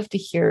that? I'd love to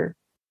hear.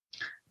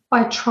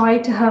 I try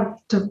to have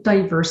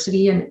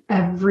diversity in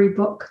every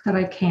book that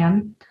I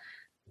can.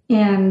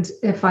 And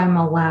if I'm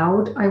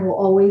allowed, I will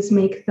always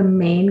make the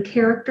main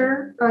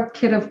character a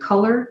kid of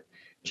color,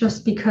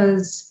 just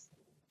because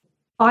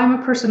I'm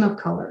a person of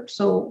color.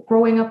 So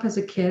growing up as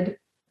a kid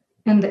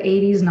in the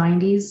 80s,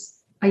 90s,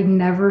 I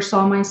never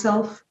saw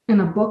myself in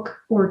a book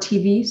or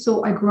TV.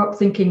 So I grew up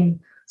thinking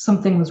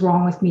something was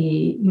wrong with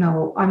me.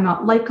 I'm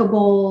not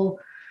likable.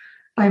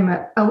 I'm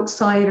an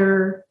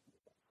outsider.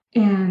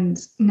 And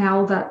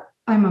now that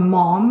I'm a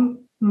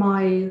mom,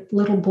 my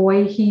little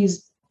boy,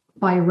 he's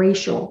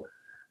biracial.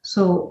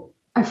 So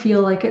I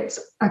feel like it's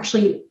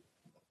actually,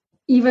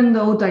 even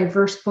though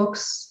diverse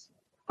books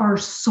are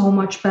so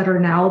much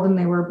better now than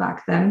they were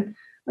back then,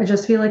 I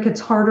just feel like it's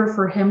harder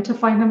for him to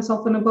find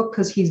himself in a book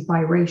because he's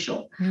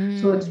biracial.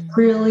 So it's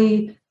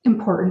really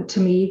important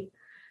to me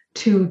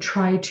to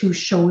try to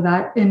show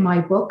that in my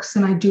books.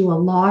 And I do a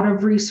lot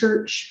of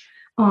research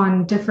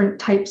on different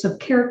types of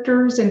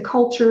characters and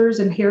cultures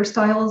and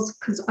hairstyles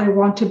because I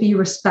want to be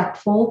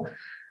respectful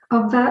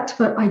of that.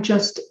 But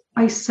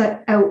I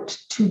set out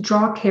to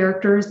draw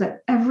characters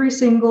that every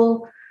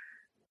single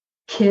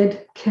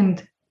kid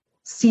can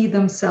see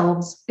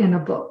themselves in a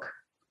book.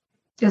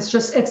 It's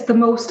the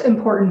most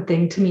important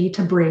thing to me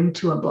to bring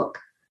to a book.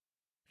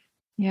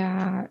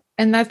 Yeah.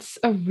 And that's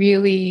a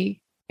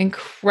really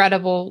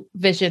incredible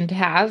vision to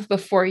have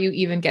before you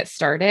even get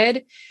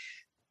started.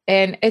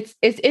 And it's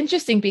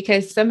interesting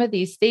because some of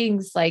these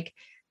things, like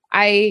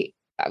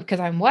because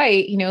I'm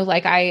white,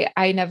 like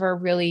I never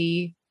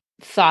really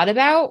thought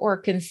about or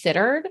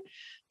considered.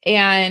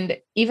 And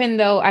even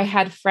though I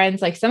had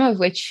friends, like some of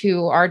which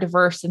who are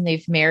diverse and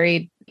they've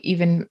married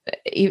even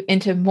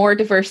into more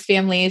diverse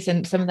families,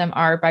 and some of them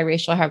are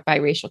biracial, have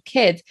biracial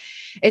kids,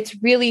 it's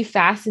really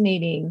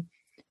fascinating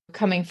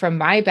coming from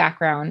my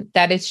background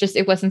that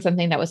it wasn't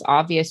something that was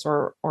obvious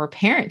or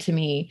apparent to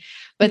me.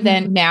 But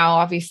then now,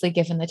 obviously,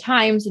 given the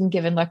times and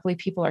given luckily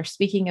people are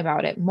speaking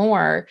about it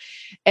more,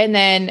 and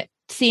then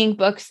seeing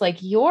books like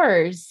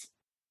yours,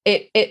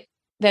 it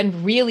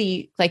then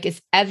really like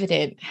is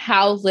evident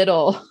how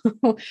little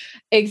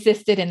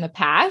existed in the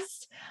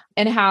past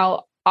and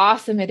how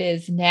awesome it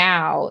is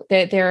now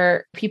that there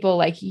are people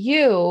like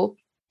you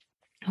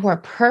who are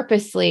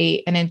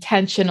purposely and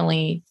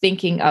intentionally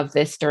thinking of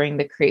this during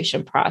the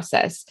creation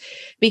process.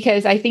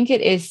 Because I think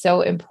it is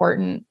so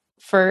important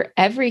for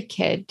every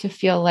kid to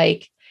feel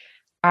like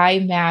I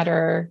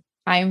matter,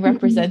 I'm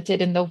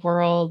represented in the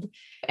world.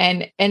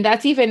 And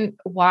that's even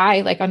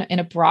why, like in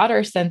a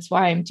broader sense,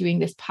 why I'm doing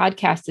this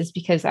podcast is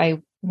because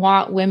I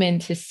want women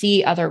to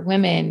see other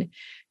women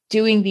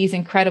doing these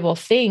incredible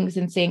things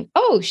and saying,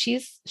 oh,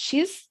 she's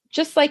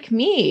just like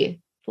me.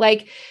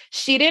 Like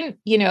she didn't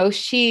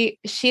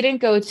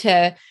go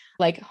to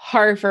like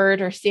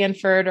Harvard or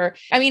Stanford, or,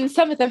 I mean,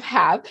 some of them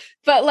have,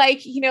 but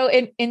like,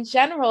 in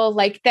general,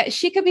 like that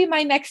she could be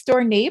my next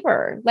door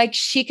neighbor. Like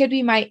she could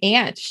be my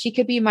aunt. She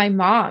could be my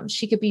mom.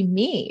 She could be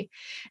me.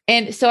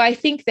 And so I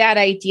think that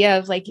idea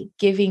of like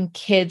giving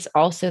kids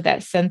also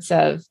that sense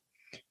of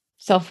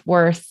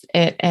self-worth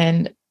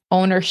and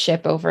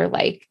ownership over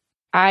like,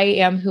 I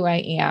am who I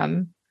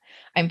am.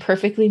 I'm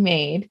perfectly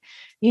made.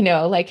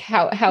 Like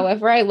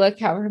however I look,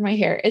 however my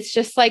hair, it's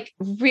just like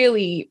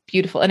really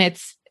beautiful. And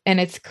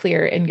it's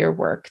clear in your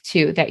work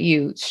too, that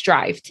you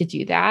strive to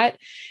do that.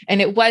 And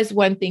it was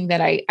one thing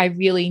that I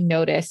really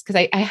noticed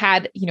because I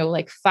had,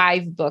 like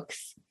 5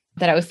 books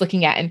that I was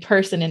looking at in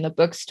person in the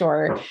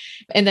bookstore.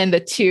 And then the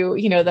 2,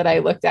 that I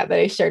looked at that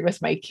I shared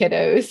with my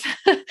kiddos.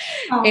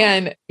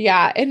 And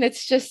yeah, and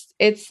it's just,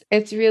 it's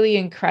really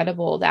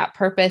incredible, that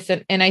purpose.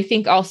 And I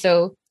think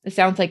also it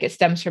sounds like it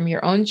stems from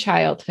your own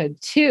childhood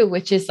too,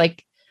 which is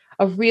like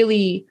a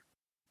really,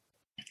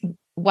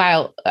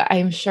 while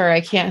I'm sure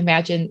I can't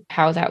imagine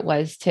how that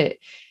was to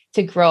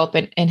grow up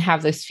and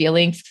have those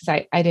feelings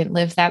because I didn't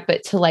live that,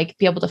 but to like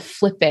be able to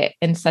flip it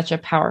in such a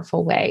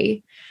powerful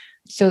way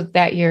so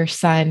that your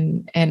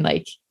son and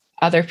like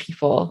other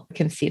people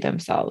can see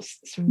themselves.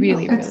 It's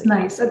really, it's really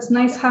nice. It's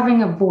nice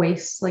having a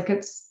voice. Like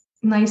it's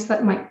nice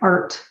that my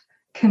art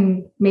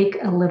can make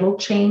a little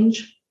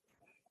change.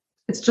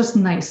 It's just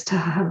nice to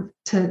have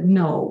to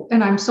know.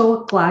 And I'm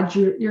so glad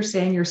you're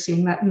saying you're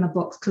seeing that in the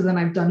books, because then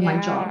I've done my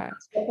job.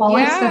 All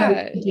I said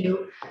I would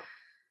do.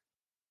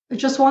 I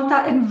just want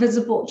that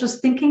invisible,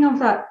 just thinking of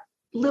that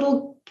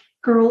little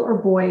girl or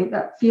boy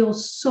that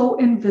feels so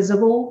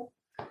invisible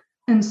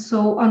and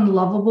so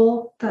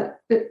unlovable that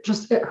it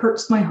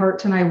hurts my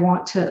heart. And I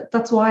want to,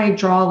 that's why I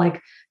draw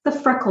like the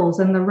freckles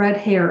and the red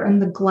hair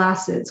and the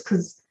glasses,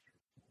 because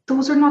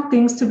those are not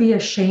things to be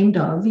ashamed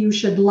of. You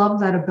should love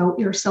that about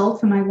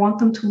yourself. And I want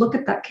them to look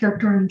at that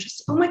character and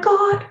just, oh my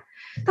God,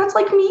 that's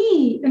like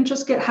me, and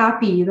just get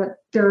happy that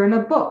they're in a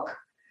book.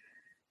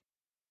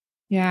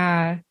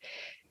 Yeah.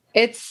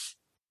 It's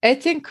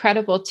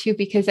incredible too,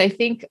 because I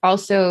think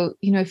also,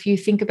 if you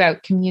think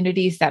about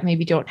communities that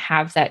maybe don't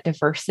have that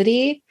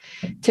diversity,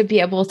 to be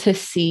able to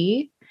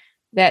see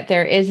that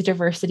there is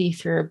diversity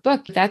through a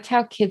book, that's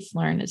how kids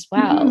learn as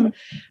well.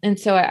 Mm-hmm. And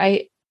so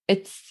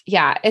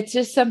it's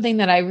just something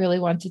that I really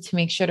wanted to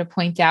make sure to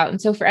point out.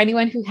 And so for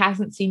anyone who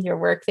hasn't seen your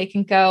work, they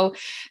can go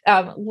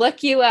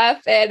look you up,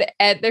 and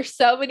there's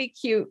so many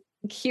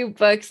cute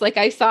books. Like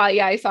I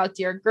saw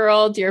Dear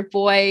Girl, Dear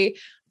Boy,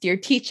 Dear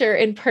Teacher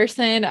in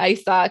person. I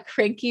saw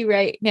Cranky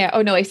right now.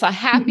 Oh no, I saw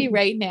Happy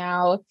right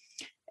now.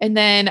 And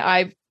then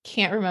I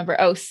can't remember.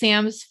 Oh,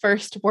 Sam's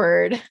First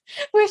Word,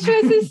 which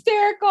was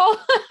hysterical.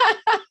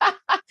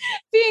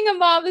 Being a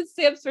mom, and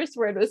Sam's first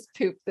word was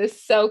poop. This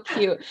is so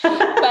cute.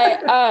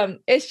 But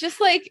it's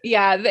just like,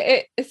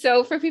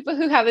 so for people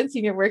who haven't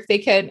seen your work, they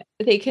can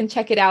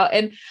check it out.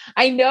 And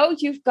I know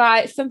you've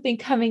got something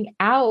coming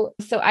out.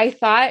 So I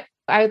thought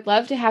I would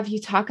love to have you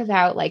talk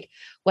about like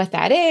what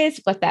that is,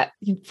 what that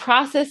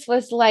process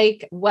was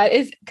like, what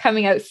is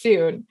coming out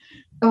soon.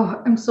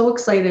 Oh, I'm so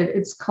excited.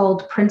 It's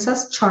called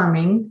Princess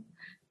Charming,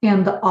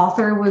 and the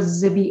author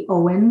was Zibby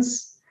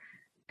Owens.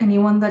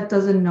 Anyone that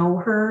doesn't know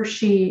her,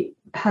 she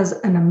has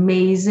an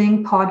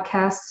amazing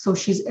podcast. So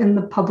she's in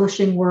the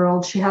publishing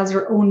world. She has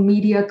her own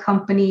media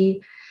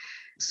company.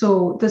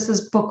 So this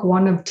is book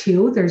 1 of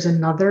 2. There's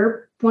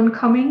another one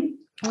coming.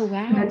 Oh,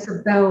 wow. And it's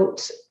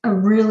about a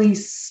really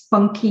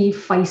spunky,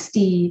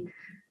 feisty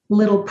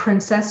little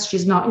princess.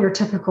 She's not your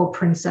typical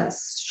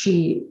princess.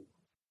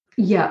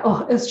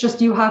 It's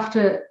just, you have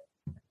to,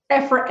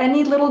 for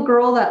any little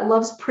girl that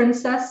loves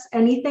princess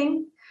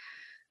anything,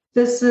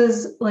 this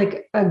is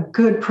like a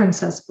good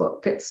princess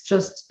book. It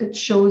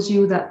shows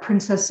you that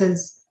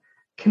princesses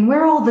can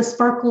wear all the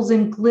sparkles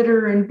and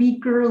glitter and be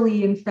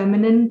girly and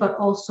feminine, but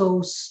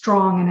also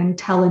strong and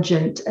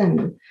intelligent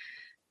and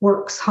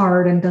works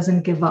hard and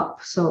doesn't give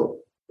up. So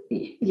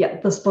yeah,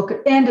 this book,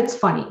 and it's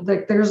funny.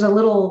 Like there's a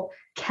little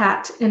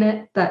cat in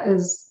it that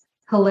is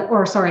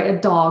a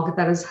dog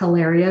that is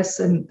hilarious,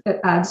 and it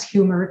adds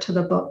humor to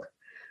the book.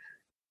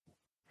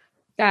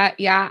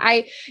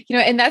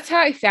 And that's how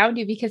I found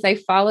you, because I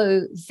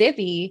follow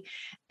Zibby,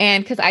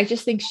 and because I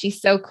just think she's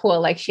so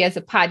cool. Like she has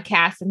a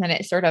podcast, and then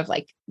it sort of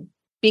like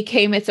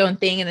became its own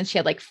thing. And then she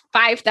had like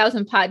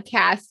 5,000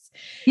 podcasts.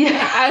 Yeah. And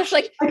I was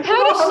like, how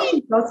does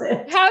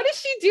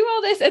she do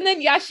all this? And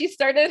then, she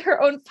started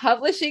her own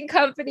publishing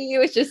company. It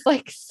was just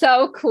like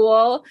so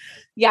cool.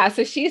 Yeah.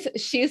 So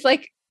she's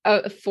like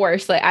a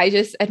force. Like I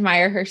just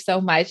admire her so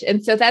much.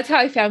 And so that's how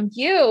I found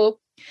you,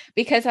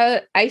 because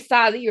I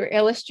saw that you were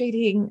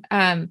illustrating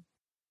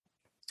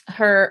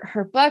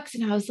her books,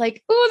 and I was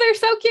like, oh, they're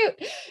so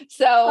cute.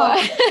 So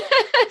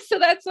so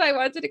that's why I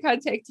wanted to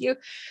contact you.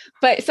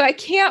 But so I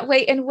can't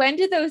wait. And when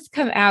did those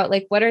come out?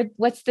 Like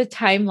what's the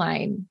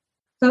timeline?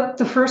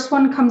 The first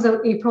one comes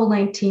out April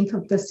 19th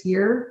of this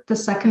year. The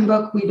second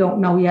book, we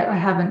don't know yet. I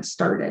haven't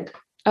started.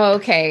 Oh,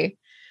 okay.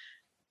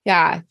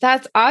 Yeah,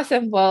 that's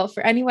awesome. Well,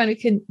 for anyone, we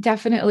can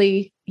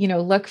definitely,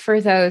 look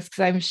for those, because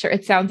I'm sure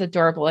it sounds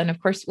adorable. And of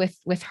course,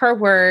 with her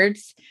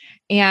words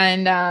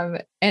and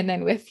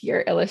then with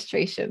your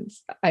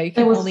illustrations, I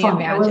can only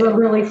imagine. It was a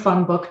really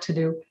fun book to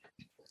do.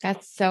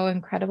 That's so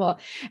incredible.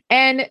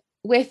 And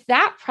with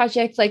that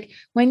project, like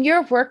when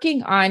you're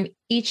working on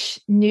each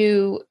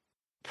new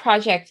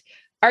project,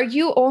 are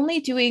you only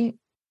doing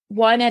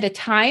one at a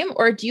time,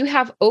 or do you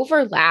have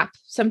overlap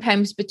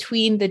sometimes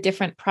between the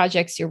different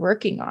projects you're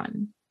working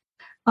on?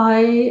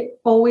 I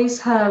always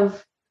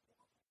have,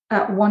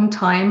 at one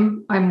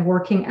time, I'm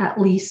working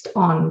at least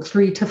on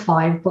 3 to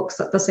 5 books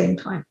at the same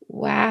time.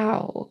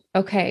 Wow.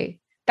 Okay.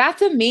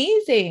 That's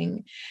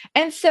amazing.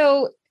 And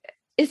so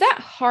is that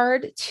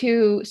hard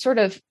to sort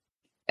of,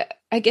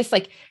 I guess,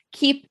 like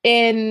keep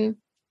in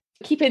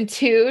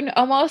tune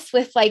almost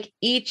with like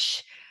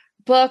each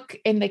book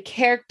and the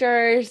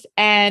characters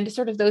and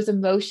sort of those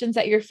emotions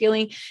that you're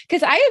feeling?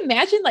 Because I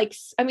imagine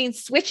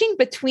switching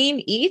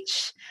between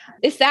each,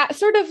 is that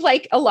sort of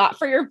like a lot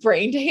for your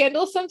brain to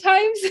handle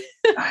sometimes?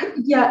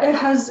 Yeah, it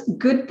has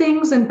good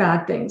things and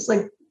bad things.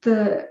 Like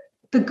the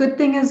good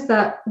thing is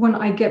that when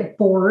I get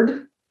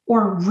bored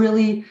or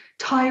really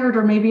tired,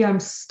 or maybe I'm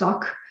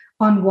stuck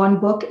on one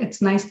book,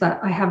 it's nice that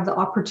I have the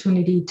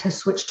opportunity to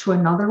switch to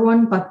another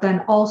one. But then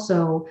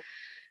also,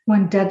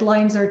 when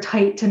deadlines are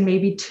tight and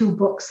maybe 2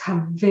 books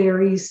have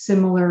very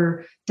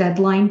similar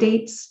deadline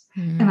dates,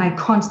 and I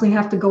constantly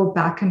have to go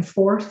back and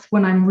forth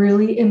when I'm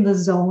really in the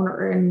zone,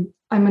 or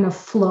I'm in a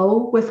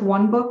flow with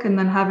one book and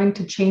then having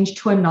to change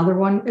to another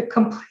one, it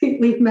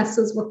completely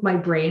messes with my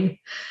brain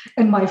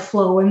and my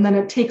flow. And then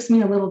it takes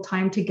me a little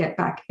time to get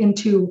back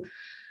into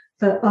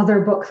the other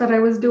book that I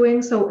was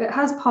doing. So it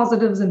has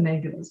positives and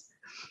negatives.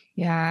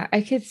 Yeah,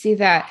 I could see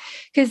that,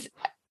 because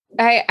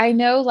I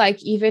know,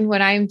 like, even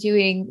when I'm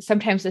doing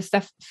sometimes the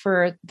stuff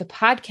for the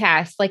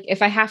podcast, like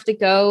if I have to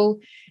go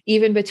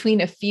even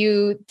between a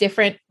few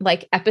different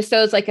like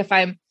episodes, like if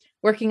I'm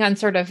working on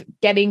sort of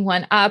getting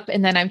one up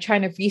and then I'm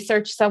trying to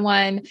research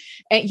someone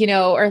and,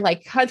 or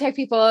like contact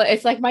people,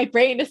 it's like my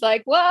brain is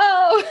like,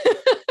 whoa,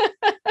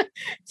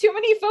 too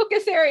many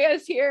focus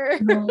areas here.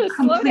 No, Slow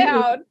completely.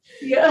 down.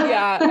 Yeah.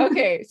 Yeah.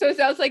 Okay. So it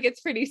sounds like it's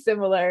pretty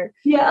similar.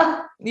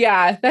 Yeah.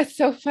 Yeah, that's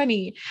so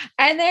funny.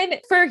 And then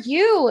for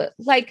you,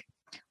 like,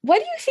 what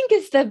do you think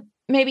is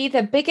maybe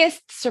the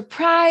biggest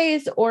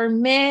surprise or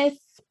myth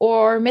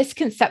or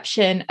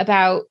misconception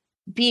about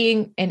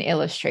being an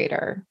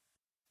illustrator?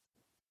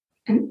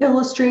 An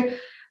illustrator.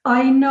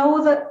 I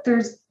know that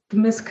there's the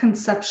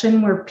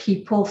misconception where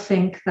people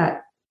think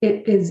that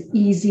it is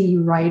easy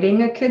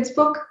writing a kid's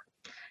book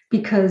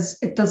because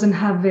it doesn't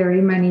have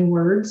very many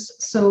words.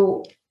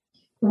 So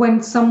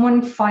when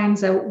someone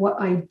finds out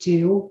what I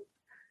do,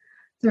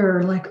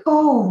 they're like,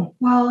 oh,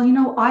 well,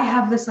 I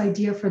have this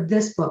idea for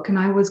this book and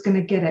I was going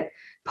to get it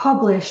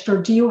published.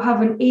 Or do you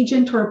have an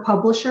agent or a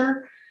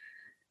publisher?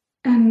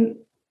 And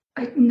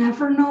I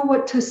never know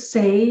what to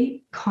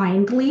say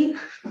kindly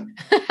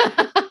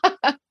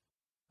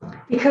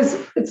because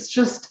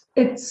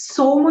it's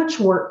so much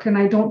work. And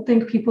I don't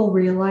think people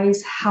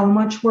realize how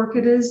much work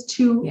it is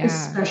to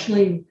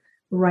especially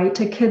write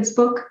a kid's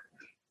book.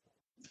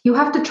 You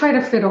have to try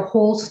to fit a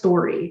whole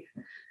story,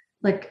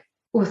 like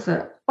with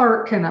an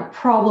arc and a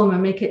problem,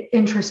 and make it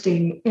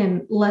interesting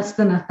in less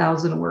than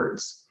 1,000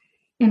 words.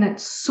 And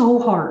it's so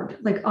hard.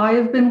 Like I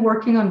have been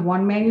working on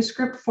one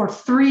manuscript for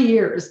 3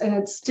 years and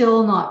it's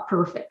still not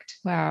perfect.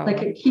 Wow.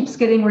 Like it keeps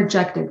getting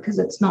rejected because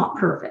it's not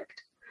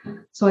perfect.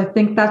 So I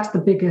think that's the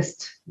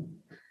biggest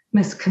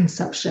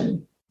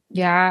misconception.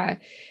 Yeah.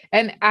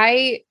 And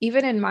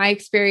even in my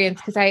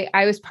experience, because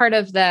I was part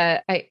of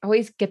I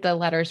always get the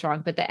letters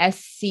wrong, but the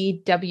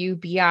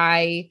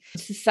SCWBI,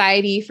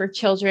 Society for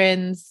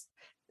Children's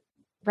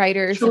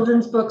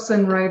Books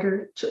and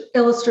writers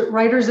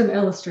and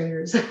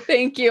illustrators.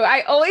 Thank you.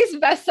 I always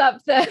mess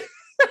up the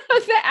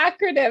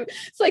acronym.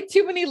 It's like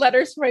too many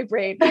letters for my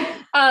brain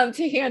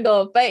to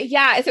handle. But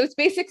yeah, so it's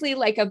basically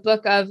like a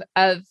book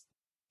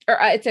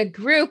it's a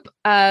group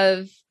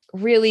of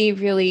really,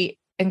 really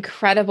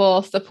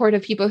incredible,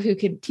 supportive people who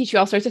can teach you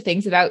all sorts of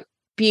things about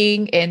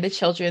being in the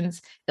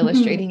children's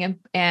illustrating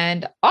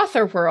and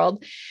author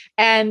world.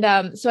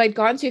 And so I'd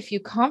gone to a few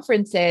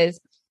conferences.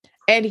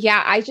 And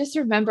yeah, I just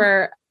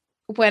remember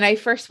when I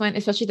first went,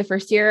 especially the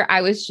first year,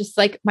 I was just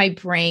like, my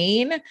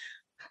brain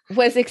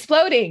was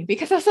exploding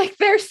because I was like,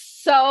 there's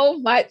so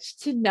much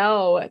to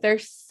know.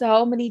 There's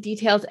so many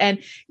details.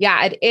 And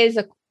yeah, it is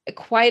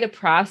quite a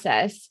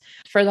process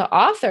for the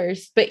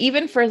authors, but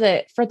even for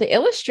the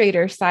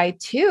illustrator side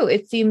too,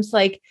 it seems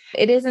like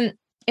it isn't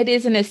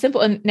as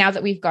simple. And now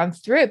that we've gone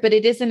through it, but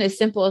it isn't as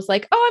simple as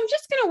like, oh, I'm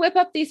just going to whip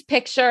up these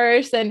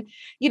pictures and,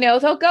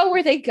 they'll go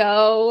where they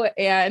go.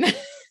 And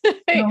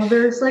no,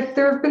 there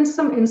have been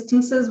some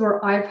instances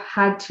where I've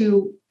had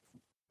to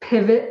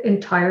pivot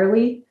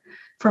entirely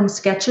from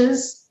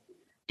sketches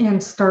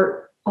and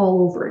start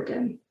all over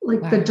again.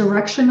 Like the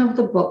direction of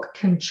the book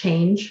can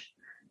change,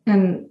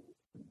 and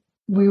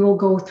we will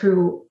go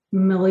through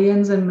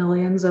millions and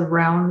millions of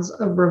rounds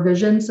of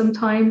revision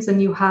sometimes,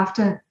 and you have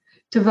to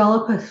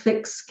develop a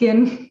thick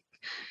skin,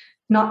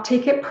 not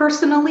take it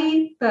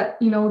personally that,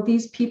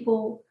 these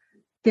people,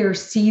 they're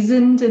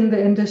seasoned in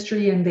the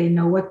industry and they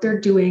know what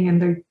they're doing,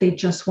 and they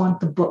just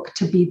want the book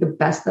to be the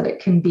best that it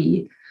can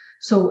be.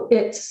 So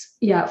it's,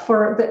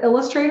 for the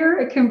illustrator,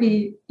 it can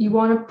be, you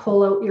want to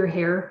pull out your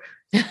hair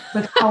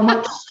with how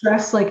much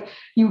stress, like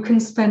you can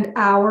spend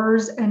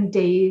hours and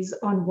days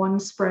on one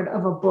spread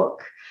of a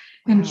book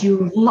and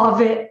you love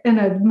it and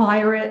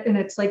admire it. And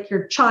it's like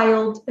your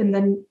child. And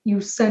then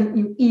you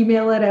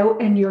email it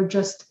out and you're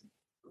just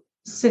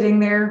sitting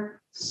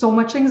there, so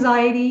much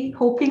anxiety,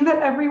 hoping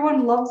that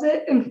everyone loves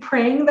it and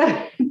praying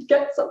that it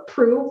gets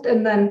approved.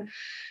 And then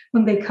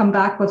when they come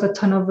back with a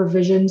ton of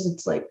revisions,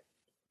 it's like,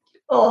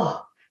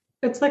 oh,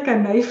 it's like a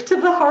knife to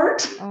the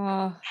heart.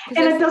 And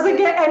it doesn't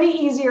get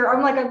any easier.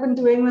 I'm like, I've been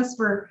doing this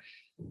for,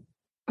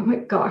 oh my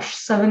gosh,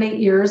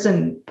 7-8 years,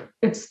 and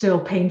it's still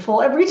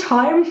painful every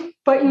time.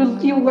 But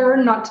you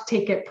learn not to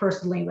take it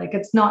personally. Like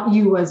it's not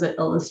you as an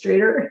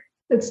illustrator.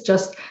 It's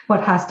just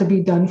what has to be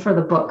done for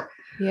the book.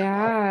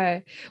 Yeah.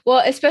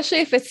 Well, especially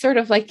if it's sort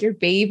of like your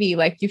baby,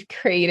 like you've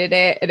created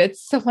it and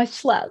it's so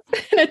much love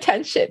and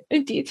attention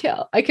and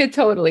detail. I could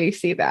totally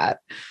see that.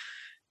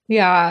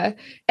 Yeah.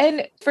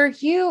 And for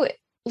you,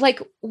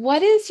 like,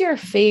 what is your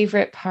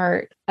favorite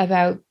part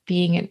about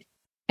being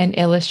an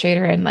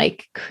illustrator and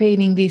like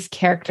creating these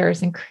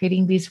characters and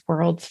creating these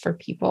worlds for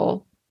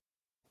people?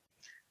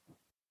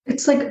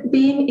 It's like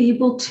being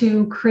able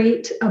to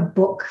create a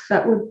book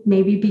that would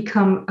maybe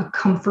become a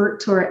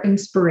comfort or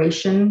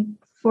inspiration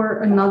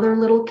for another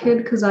little kid,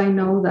 because I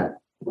know that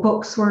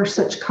books were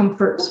such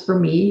comforts for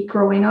me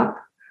growing up.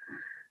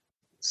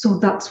 So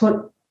that's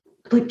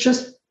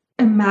just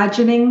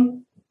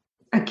imagining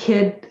a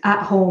kid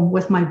at home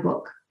with my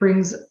book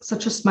brings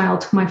such a smile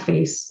to my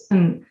face.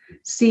 And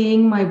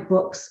seeing my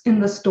books in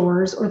the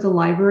stores or the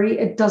library,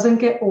 it doesn't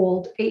get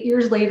old. 8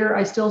 years later,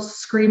 I still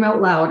scream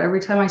out loud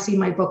every time I see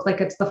my book like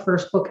it's the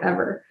first book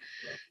ever.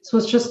 So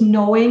it's just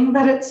knowing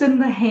that it's in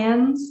the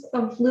hands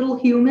of little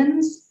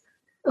humans.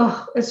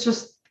 Oh, it's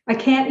just, I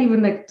can't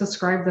even like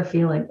describe the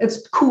feeling.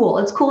 It's cool.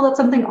 It's cool that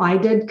something I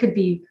did could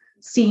be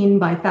seen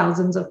by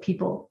thousands of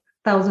people,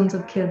 thousands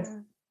of kids.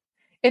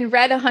 And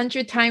read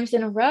 100 times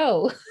in a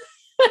row.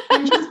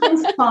 And just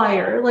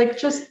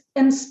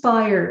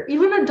inspire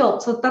even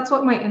adults. So that's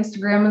what my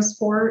Instagram is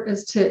for,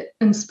 is to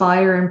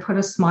inspire and put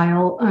a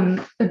smile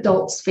on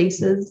adults'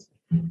 faces.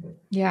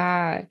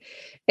 Yeah.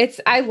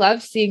 I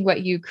love seeing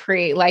what you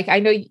create. Like, I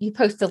know you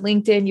post to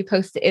LinkedIn, you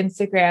post to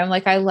Instagram.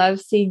 Like, I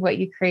love seeing what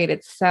you create.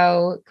 It's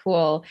so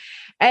cool.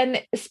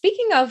 And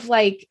speaking of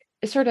like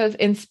sort of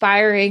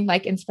inspiring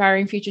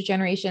future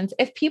generations,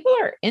 if people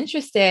are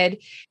interested,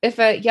 if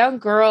a young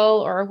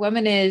girl or a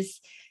woman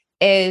is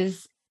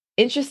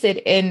interested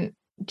in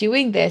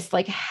doing this,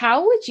 like,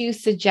 how would you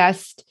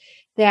suggest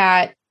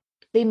that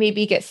they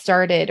maybe get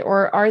started?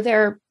 Or are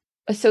there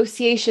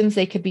associations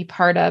they could be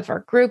part of,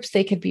 or groups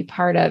they could be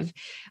part of?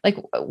 Like,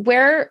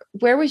 where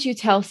would you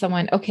tell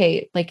someone,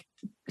 okay, like,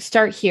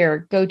 start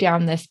here, go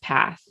down this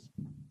path?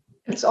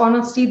 It's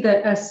honestly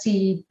the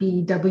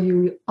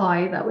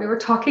SCBWI that we were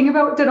talking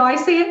about. Did I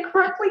say it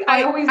correctly?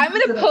 I'll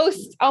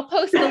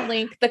post the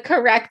link, the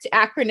correct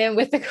acronym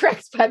with the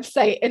correct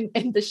website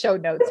in the show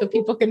notes so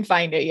people can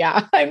find it.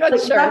 Yeah. I'm not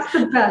sure. That's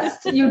the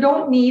best. You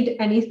don't need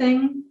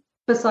anything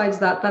besides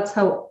that. That's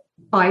how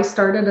I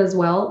started as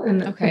well.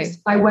 And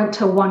I went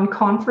to one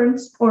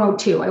conference, or no,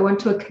 two. I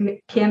went to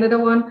a Canada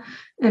one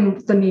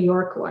and the New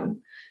York one.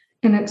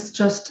 And it's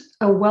just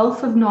a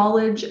wealth of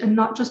knowledge. And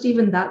not just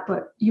even that,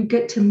 but you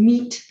get to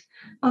meet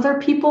other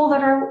people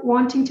that are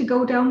wanting to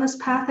go down this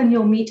path. And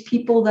you'll meet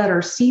people that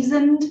are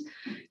seasoned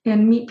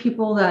and meet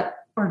people that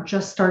are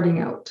just starting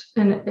out.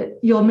 And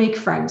you'll make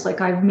friends. Like,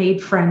 I've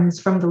made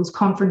friends from those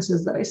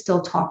conferences that I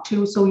still talk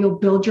to. So you'll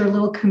build your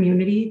little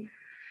community.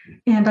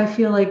 And I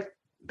feel like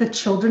the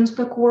children's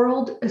book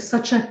world is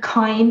such a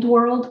kind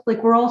world.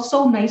 Like, we're all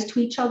so nice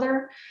to each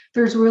other.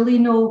 There's really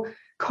no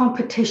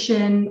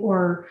competition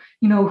or,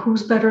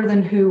 who's better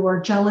than who, or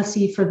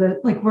jealousy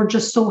we're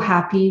just so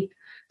happy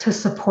to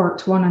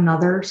support one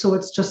another. So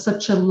it's just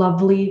such a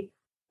lovely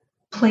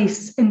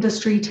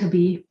industry to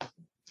be.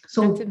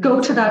 So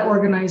go to that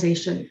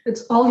organization.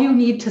 It's all you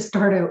need to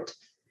start out.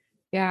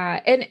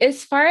 Yeah. And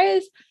as far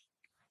as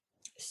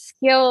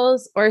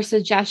skills or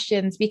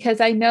suggestions, because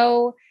I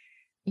know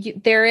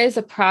there is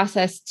a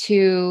process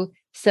to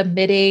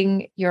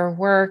submitting your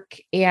work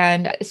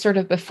and sort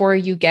of before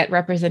you get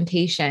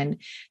representation.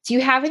 Do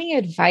you have any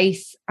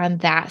advice on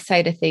that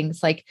side of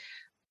things? Like,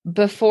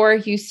 before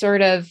you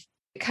sort of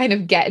kind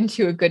of get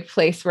into a good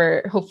place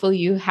where hopefully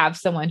you have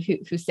someone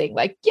who's saying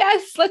like,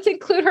 yes, let's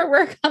include her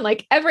work on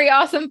like every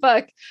awesome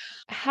book.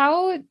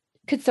 How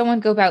could someone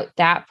go about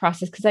that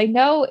process? Because I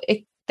know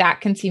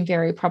that can seem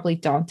very probably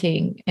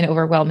daunting and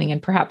overwhelming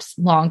and perhaps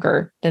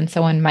longer than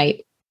someone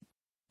might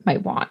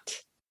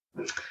want.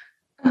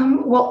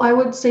 Well, I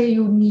would say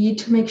you need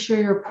to make sure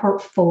your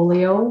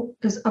portfolio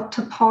is up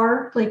to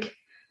par. Like,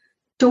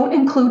 don't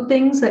include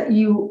things that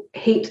you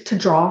hate to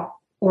draw,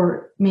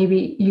 or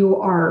maybe you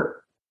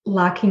are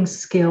lacking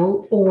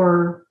skill,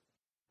 or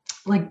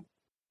like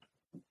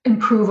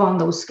improve on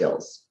those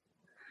skills.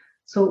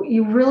 So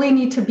you really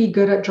need to be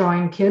good at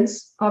drawing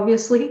kids,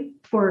 obviously,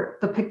 for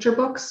the picture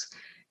books.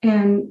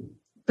 And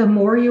the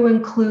more you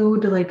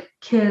include like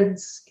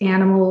kids,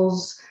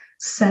 animals,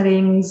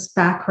 settings,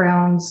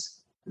 backgrounds,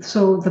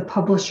 so the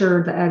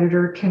publisher, the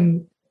editor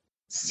can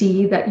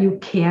see that you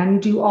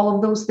can do all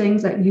of those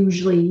things that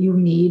usually you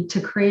need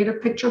to create a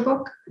picture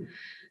book.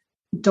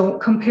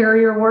 Don't compare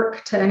your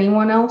work to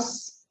anyone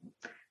else.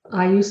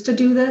 I used to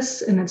do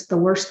this, and it's the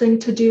worst thing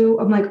to do.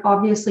 I'm like,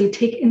 obviously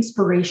take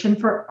inspiration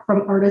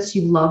from artists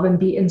you love and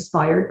be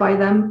inspired by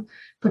them,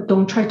 but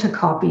don't try to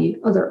copy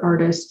other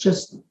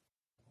artists.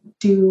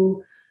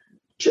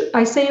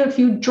 I say, if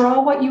you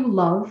draw what you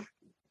love,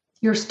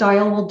 your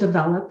style will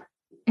develop.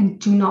 And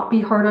do not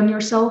be hard on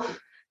yourself.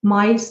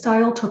 My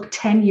style took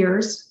 10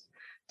 years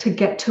to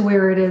get to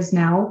where it is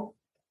now.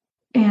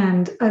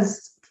 And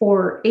as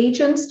for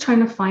agents, trying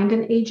to find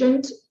an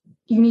agent,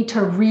 you need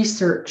to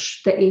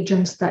research the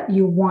agents that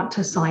you want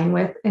to sign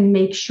with and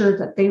make sure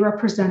that they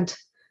represent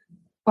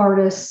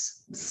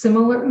artists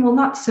similar, well,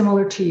 not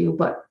similar to you,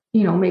 but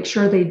make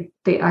sure they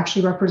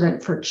actually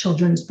represent for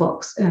children's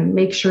books, and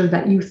make sure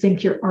that you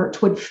think your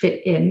art would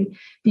fit in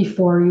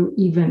before you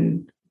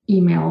even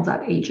email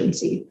that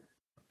agency.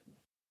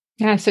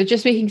 Yeah. So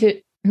just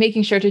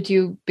making sure to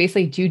do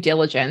basically due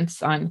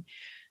diligence on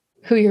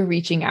who you're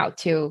reaching out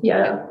to.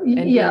 Yeah.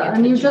 And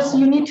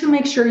you need to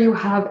make sure you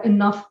have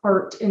enough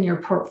art in your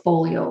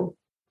portfolio.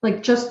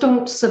 Like, just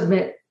don't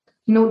submit,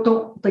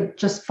 don't like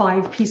just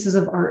 5 pieces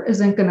of art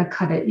isn't going to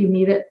cut it. You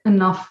need it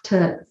enough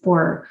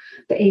for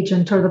the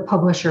agent or the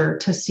publisher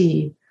to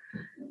see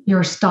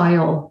your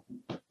style.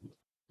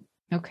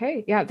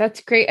 Okay. Yeah,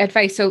 that's great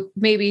advice. So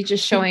maybe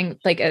just showing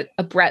like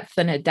a breadth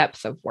and a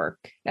depth of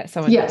work that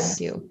someone Yes.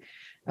 can do.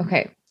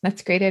 Okay.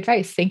 That's great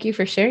advice. Thank you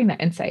for sharing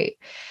that insight.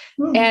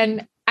 Mm.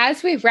 And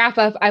as we wrap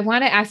up, I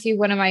want to ask you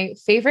one of my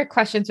favorite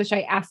questions, which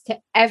I ask to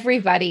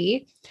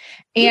everybody.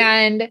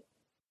 And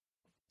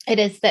it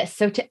is this.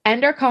 So to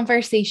end our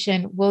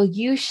conversation, will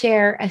you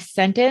share a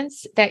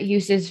sentence that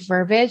uses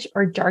verbiage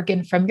or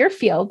jargon from your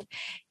field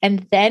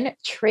and then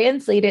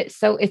translate it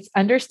so it's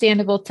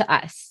understandable to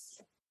us?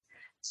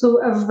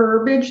 So a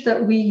verbiage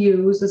that we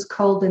use is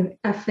called an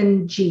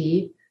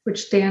F&G,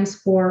 which stands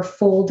for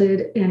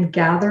folded and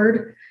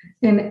gathered.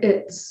 And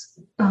it's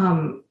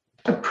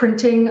a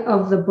printing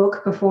of the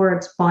book before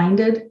it's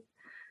binded.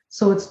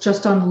 So it's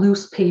just on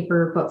loose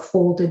paper, but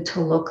folded to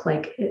look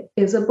like it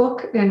is a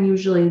book. And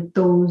usually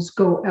those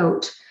go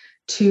out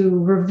to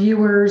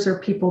reviewers or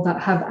people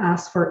that have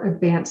asked for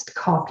advanced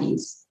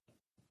copies.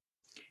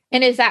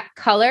 And is that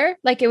color?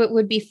 Like it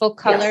would be full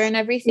color Yes. and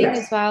everything Yes.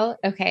 as well?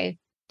 Okay.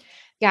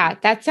 Yeah,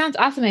 that sounds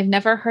awesome. I've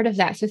never heard of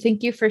that. So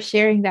thank you for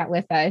sharing that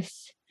with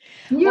us.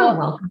 You're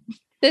welcome.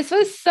 This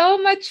was so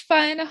much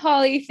fun,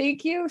 Holly.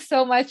 Thank you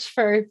so much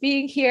for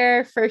being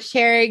here, for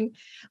sharing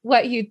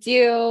what you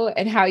do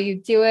and how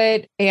you do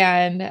it.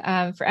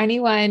 And for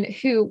anyone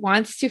who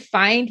wants to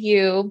find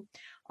you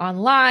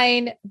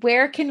online,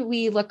 where can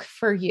we look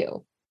for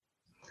you?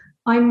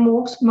 I'm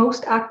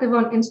most active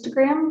on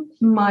Instagram.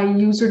 My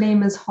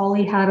username is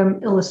Holly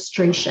Haddam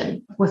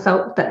Illustration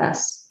without the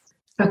S.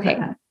 Okay.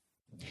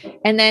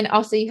 And then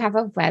also you have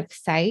a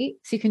website,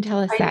 so you can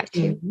tell us that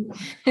too.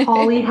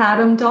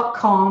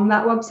 HollyHaddam.com.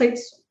 That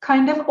website's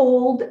kind of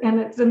old and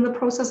it's in the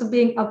process of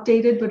being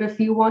updated. But if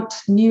you want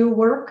new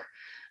work,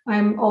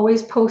 I'm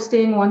always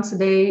posting once a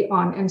day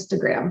on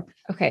Instagram.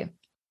 Okay.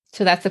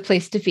 So that's a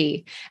place to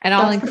be. And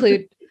I'll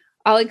include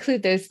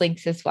those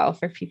links as well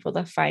for people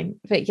to find.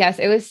 But yes,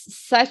 it was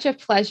such a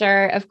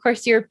pleasure. Of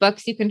course, your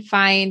books you can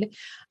find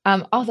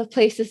all the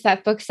places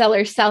that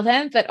booksellers sell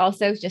them, but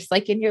also just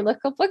like in your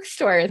local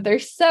bookstore. They're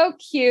so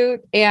cute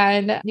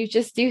and you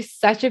just do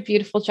such a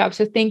beautiful job.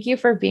 So thank you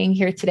for being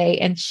here today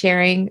and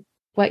sharing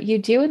what you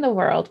do in the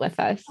world with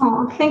us.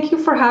 Oh, thank you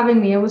for having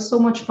me. It was so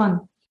much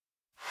fun.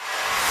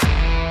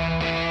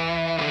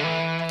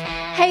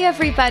 Hey,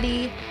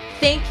 everybody.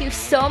 Thank you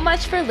so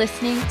much for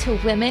listening to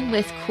Women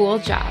with Cool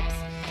Jobs.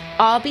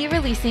 I'll be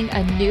releasing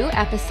a new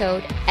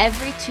episode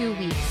every 2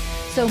 weeks,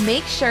 so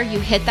make sure you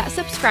hit that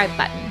subscribe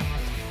button.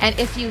 And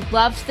if you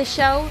loved the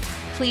show,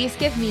 please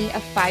give me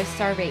a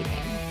 5-star rating.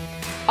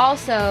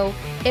 Also,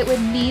 it would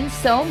mean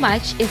so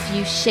much if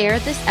you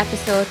shared this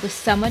episode with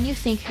someone you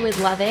think who would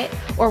love it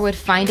or would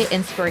find it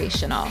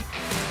inspirational.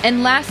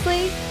 And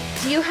lastly,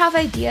 do you have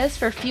ideas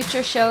for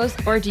future shows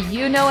or do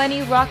you know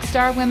any rock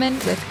star women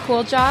with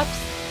cool jobs?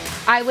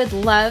 I would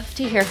love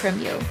to hear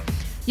from you.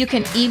 You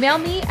can email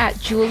me at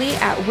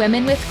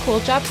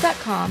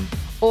julie@womenwithcooljobs.com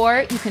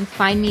or you can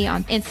find me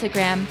on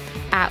Instagram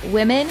at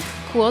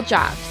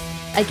womenCoolJobs.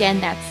 Again,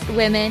 that's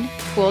Women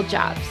Cool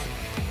Jobs.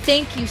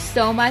 Thank you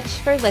so much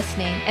for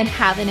listening and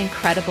have an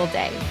incredible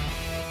day.